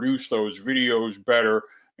could produce those videos better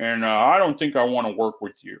and I don't think I want to work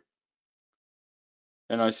with you.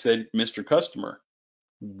 And I said, Mr. Customer,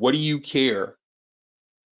 what do you care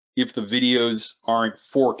if the videos aren't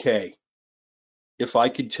 4K? If I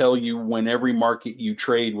could tell you when every market you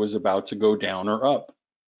trade was about to go down or up?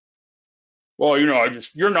 Well, you know, I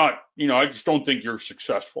just don't think you're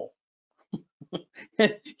successful.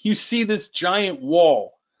 You see this giant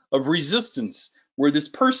wall of resistance where this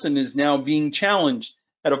person is now being challenged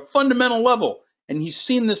at a fundamental level. And he's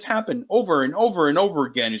seen this happen over and over and over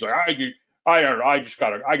again. He's like, I gotta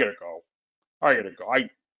go.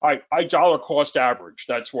 I dollar cost average.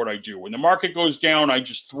 That's what I do. When the market goes down, I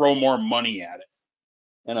just throw more money at it.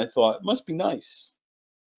 And I thought, it must be nice.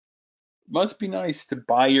 It must be nice to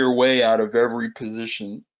buy your way out of every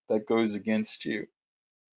position that goes against you.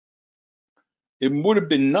 It would have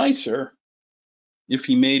been nicer if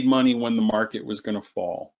he made money when the market was going to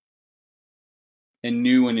fall and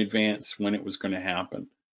knew in advance when it was going to happen.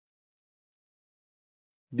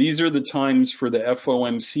 These are the times for the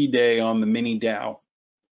FOMC day on the mini Dow.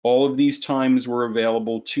 All of these times were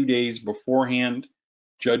available 2 days beforehand.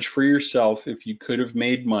 Judge for yourself if you could have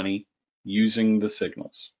made money using the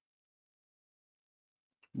signals.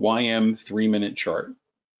 YM 3-minute chart.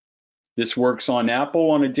 This works on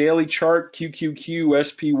Apple on a daily chart, QQQ,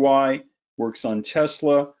 SPY, works on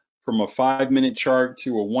Tesla from a 5-minute chart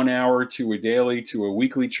to a 1 hour to a daily to a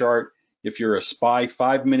weekly chart. If you're a SPY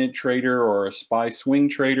 5-minute trader or a SPY swing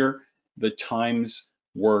trader, the times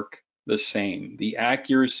work the same. The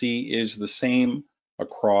accuracy is the same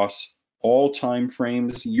across all time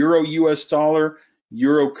frames. Euro US dollar,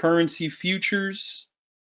 Euro currency futures,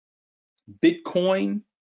 Bitcoin,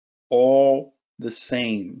 all the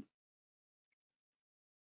same.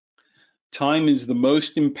 Time is the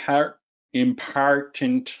most important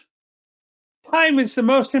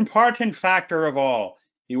factor of all.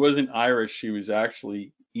 He wasn't Irish, he was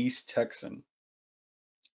actually East Texan.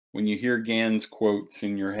 When you hear Gann's quotes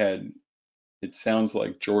in your head, it sounds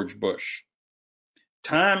like George Bush.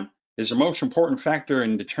 Time is the most important factor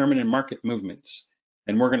in determining market movements,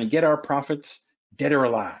 and we're going to get our profits dead or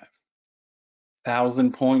alive.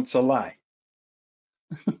 1,000 points a lie.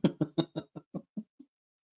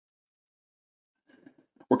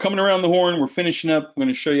 We're coming around the horn. We're finishing up. I'm going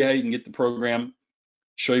to show you how you can get the program,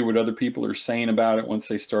 show you what other people are saying about it once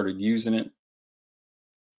they started using it.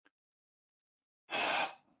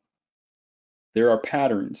 There are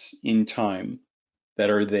patterns in time that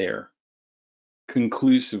are there.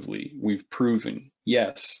 Conclusively, we've proven,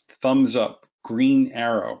 yes, thumbs up, green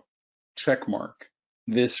arrow, check mark.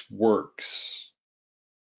 This works.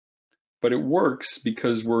 But it works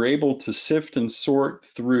because we're able to sift and sort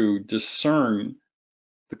through, discern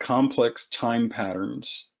the complex time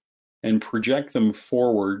patterns and project them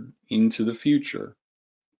forward into the future.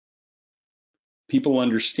 People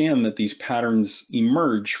understand that these patterns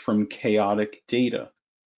emerge from chaotic data.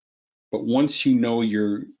 But once you know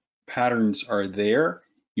your patterns are there,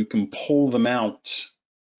 you can pull them out.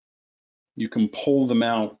 You can pull them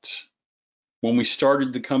out. When we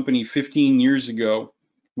started the company 15 years ago,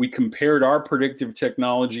 we compared our predictive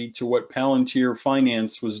technology to what Palantir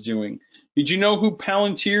Finance was doing. Did you know who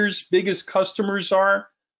Palantir's biggest customers are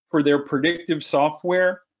for their predictive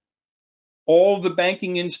software? All the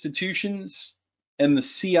banking institutions and the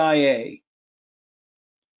CIA.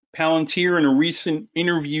 Palantir in a recent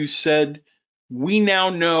interview said, we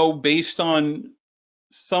now know based on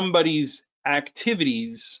somebody's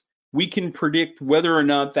activities, we can predict whether or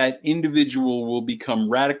not that individual will become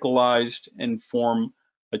radicalized and form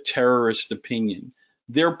a terrorist opinion.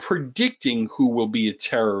 They're predicting who will be a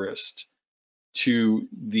terrorist to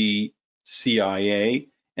the CIA,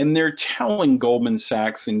 and they're telling Goldman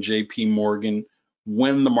Sachs and JP Morgan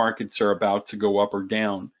when the markets are about to go up or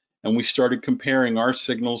down. And we started comparing our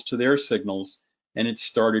signals to their signals, and it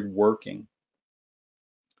started working.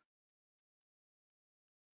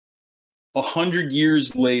 100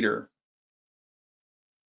 years later,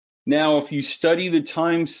 now if you study the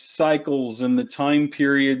time cycles and the time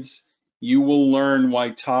periods, you will learn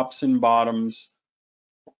why tops and bottoms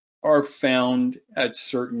are found at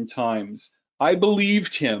certain times. I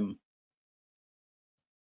believed him.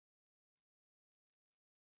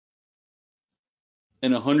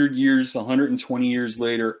 And 100 years, 120 years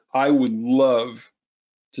later, I would love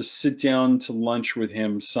to sit down to lunch with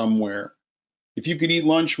him somewhere. If you could eat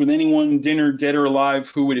lunch with anyone, dinner, dead or alive,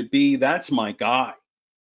 who would it be? That's my guy.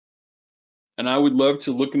 And I would love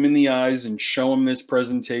to look him in the eyes and show him this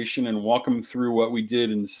presentation and walk him through what we did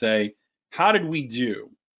and say, how did we do?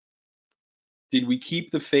 Did we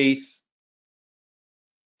keep the faith?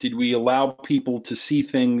 Did we allow people to see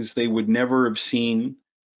things they would never have seen?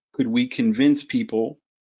 Could we convince people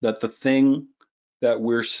that the thing that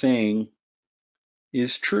we're saying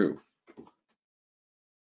is true?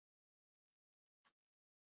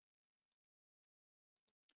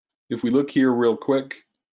 If we look here real quick,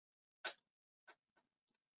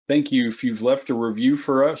 thank you if you've left a review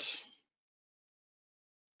for us.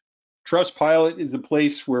 Trustpilot is a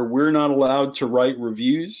place where we're not allowed to write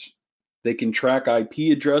reviews. They can track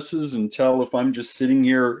IP addresses and tell if I'm just sitting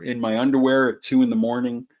here in my underwear at 2 in the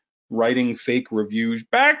morning writing fake reviews.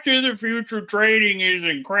 Back to the Future trading is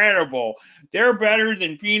incredible. They're better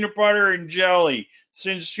than peanut butter and jelly.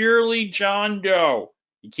 Sincerely, John Doe.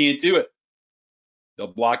 You can't do it. They'll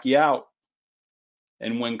block you out.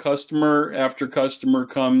 And when customer after customer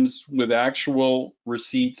comes with actual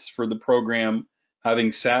receipts for the program,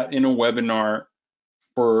 having sat in a webinar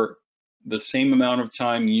for the same amount of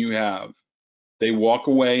time you have, they walk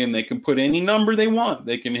away and they can put any number they want.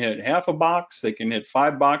 They can hit half a box, they can hit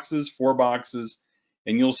 5 boxes, 4 boxes,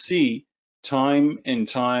 and you'll see time and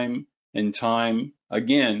time and time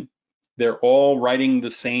again, they're all writing the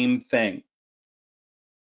same thing.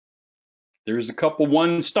 There's a couple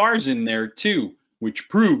 1 stars in there too, which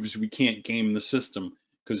proves we can't game the system,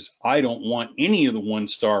 because I don't want any of the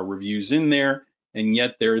 1-star reviews in there, and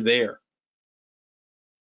yet they're there.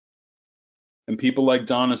 And people like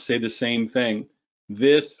Donna say the same thing.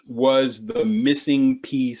 This was the missing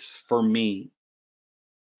piece for me.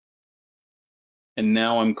 And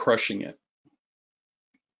now I'm crushing it.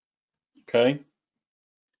 Okay?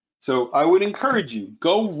 So I would encourage you,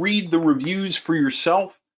 go read the reviews for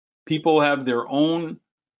yourself. People have their own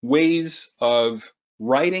ways of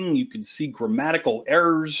writing. You can see grammatical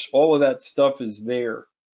errors. All of that stuff is there.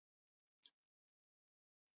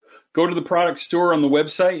 Go to the product store on the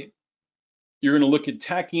website. You're going to look at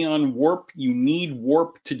Tachyon Warp. You need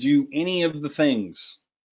Warp to do any of the things.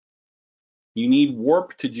 You need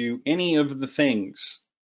Warp to do any of the things.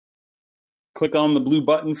 Click on the blue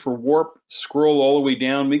button for Warp, scroll all the way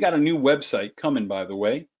down. We got a new website coming, by the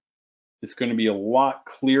way. It's going to be a lot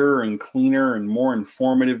clearer and cleaner and more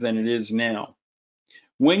informative than it is now.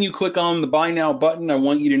 When you click on the Buy Now button, I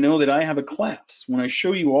want you to know that I have a class. When I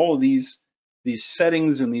show you all of these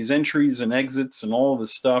settings and these entries and exits and all of the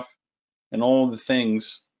stuff and all of the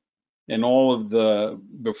things and all of the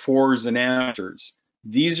befores and afters,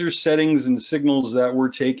 these are settings and signals that we're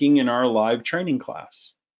taking in our live training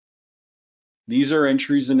class. These are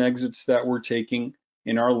entries and exits that we're taking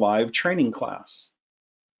in our live training class.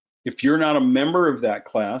 If you're not a member of that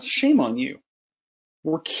class, shame on you.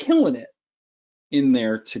 We're killing it in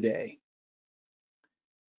there today.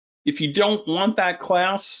 If you don't want that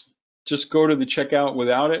class, just go to the checkout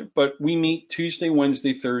without it. But we meet Tuesday,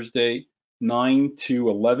 Wednesday, Thursday, 9 to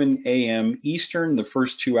 11 a.m. Eastern, the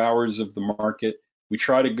first 2 hours of the market. We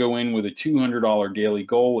try to go in with a $200 daily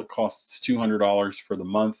goal. It costs $200 for the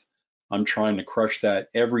month. I'm trying to crush that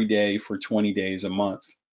every day for 20 days a month.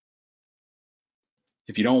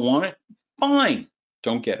 If you don't want it, fine,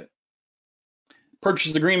 don't get it.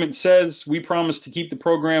 Purchase agreement says we promise to keep the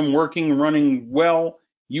program working and running well.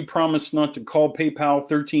 You promise not to call PayPal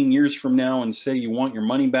 13 years from now and say you want your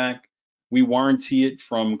money back. We warranty it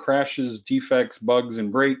from crashes, defects, bugs,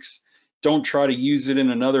 and breaks. Don't try to use it in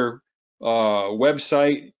another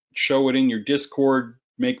website. Show it in your Discord.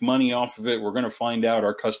 Make money off of it. We're going to find out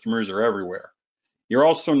our customers are everywhere. You're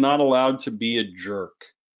also not allowed to be a jerk.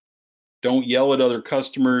 Don't yell at other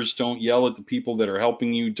customers. Don't yell at the people that are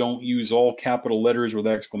helping you. Don't use all capital letters with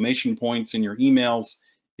exclamation points in your emails.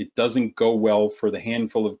 It doesn't go well for the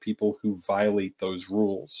handful of people who violate those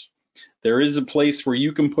rules. There is a place where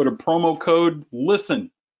you can put a promo code.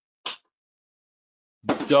 Listen,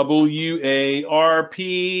 WARP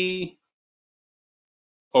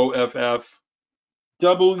OFF.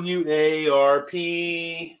 WARP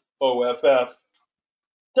OFF.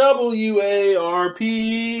 WARP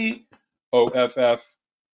OFF.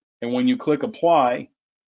 And when you click apply,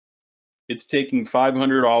 it's taking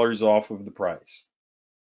 $500 off of the price.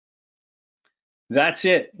 That's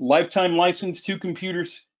it. Lifetime license, 2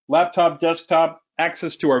 computers, laptop, desktop,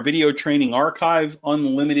 access to our video training archive,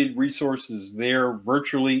 unlimited resources there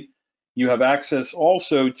virtually. You have access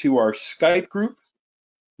also to our Skype group.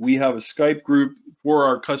 We have a Skype group for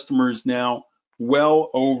our customers now, well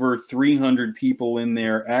over 300 people in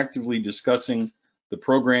there actively discussing the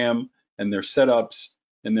program and their setups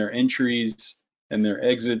and their entries and their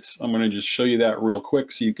exits. I'm going to just show you that real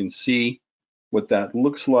quick so you can see what that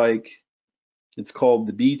looks like. It's called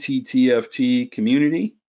the BTTFT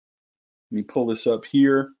community. Let me pull this up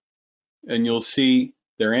here, and you'll see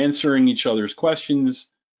they're answering each other's questions.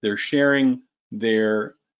 They're sharing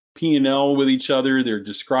their P&L with each other. They're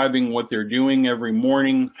describing what they're doing every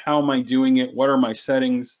morning. How am I doing it? What are my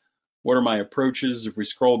settings? What are my approaches? If we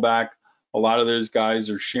scroll back, a lot of those guys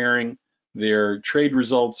are sharing their trade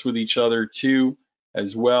results with each other too,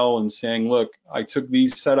 as well, and saying, look, I took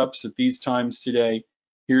these setups at these times today.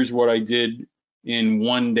 Here's what I did in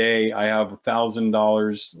one day. I have $1,000,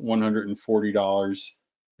 $140,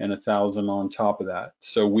 and $1,000 on top of that.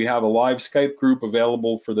 So we have a live Skype group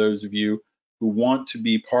available for those of you who want to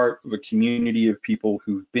be part of a community of people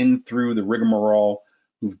who've been through the rigmarole,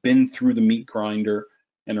 who've been through the meat grinder,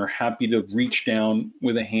 and are happy to reach down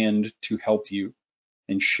with a hand to help you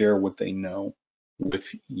and share what they know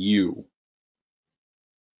with you.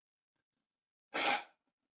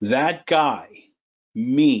 That guy,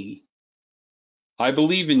 me, I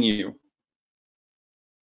believe in you.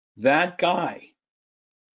 That guy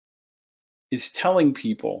is telling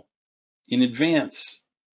people in advance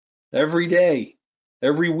every day,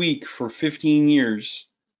 every week for 15 years,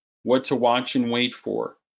 what to watch and wait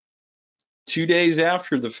for. 2 days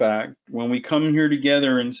after the fact, when we come here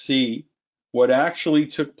together and see what actually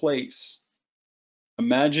took place,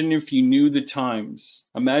 imagine if you knew the times.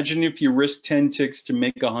 Imagine if you risked 10 ticks to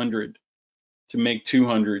make 100, to make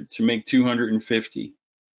 200, to make 250.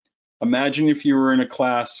 Imagine if you were in a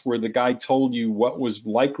class where the guy told you what was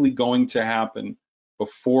likely going to happen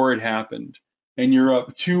before it happened, and you're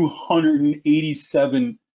up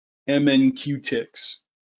 287 MNQ ticks.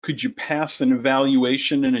 Could you pass an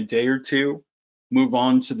evaluation in a day or two, move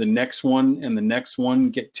on to the next one and the next one,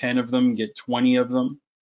 get 10 of them, get 20 of them?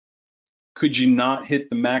 Could you not hit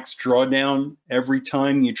the max drawdown every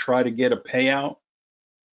time you try to get a payout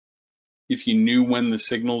if you knew when the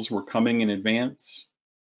signals were coming in advance?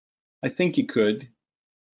 I think you could.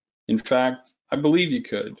 In fact, I believe you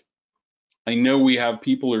could. I know we have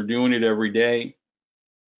people who are doing it every day.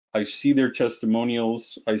 I see their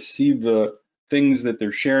testimonials. I see the things that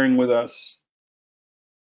they're sharing with us.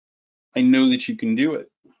 I know that you can do it.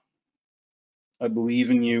 I believe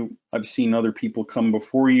in you. I've seen other people come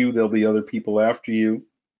before you. There'll be other people after you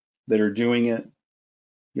that are doing it.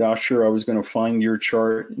 Yasher, I was going to find your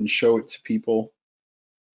chart and show it to people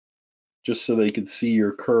just so they could see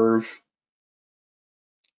your curve.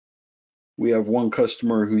 We have one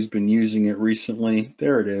customer who's been using it recently.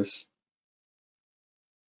 There it is.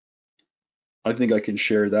 I think I can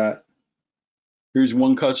share that. Here's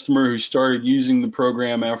one customer who started using the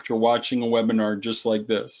program after watching a webinar just like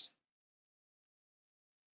this.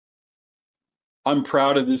 I'm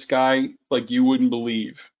proud of this guy like you wouldn't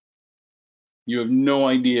believe. You have no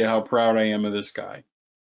idea how proud I am of this guy.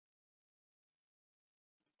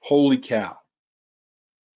 Holy cow.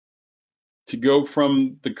 To go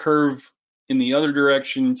from the curve in the other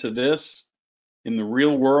direction to this in the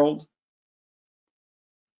real world,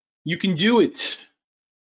 you can do it.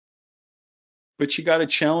 But you got to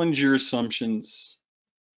challenge your assumptions.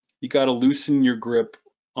 You got to loosen your grip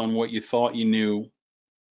on what you thought you knew.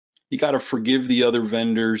 You got to forgive the other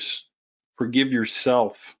vendors, forgive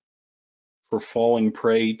yourself for falling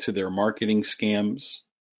prey to their marketing scams.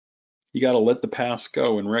 You got to let the past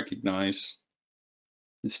go and recognize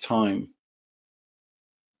it's time.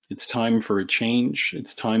 It's time for a change.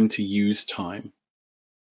 It's time to use time.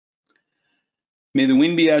 May the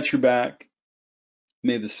wind be at your back.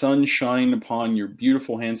 May the sun shine upon your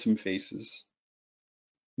beautiful, handsome faces.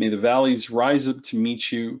 May the valleys rise up to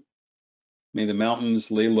meet you. May the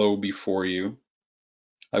mountains lay low before you.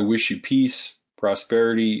 I wish you peace,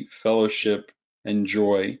 prosperity, fellowship, and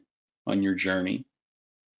joy on your journey.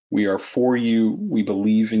 We are for you. We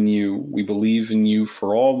believe in you. We believe in you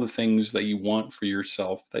for all the things that you want for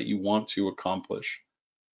yourself, that you want to accomplish.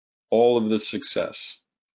 All of the success.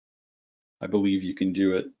 I believe you can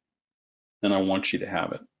do it, and I want you to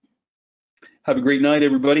have it. Have a great night,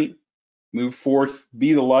 everybody. Move forth,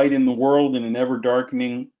 be the light in the world in an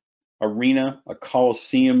ever-darkening arena, a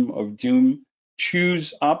coliseum of doom.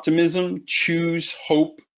 Choose optimism, choose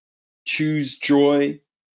hope, choose joy,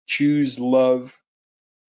 choose love.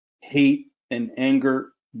 Hate and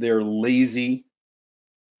anger, they're lazy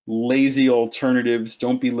alternatives.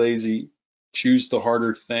 Don't be lazy. choose the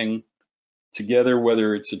harder thing. Together,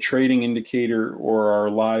 whether it's a trading indicator or our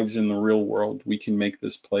lives in the real world, we can make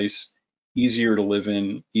this place easier to live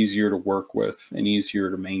in, easier to work with, and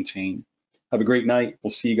easier to maintain. Have a great night.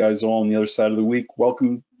 We'll see you guys all on the other side of the week.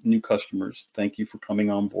 Welcome new customers. Thank you for coming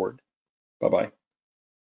on board. Bye-bye.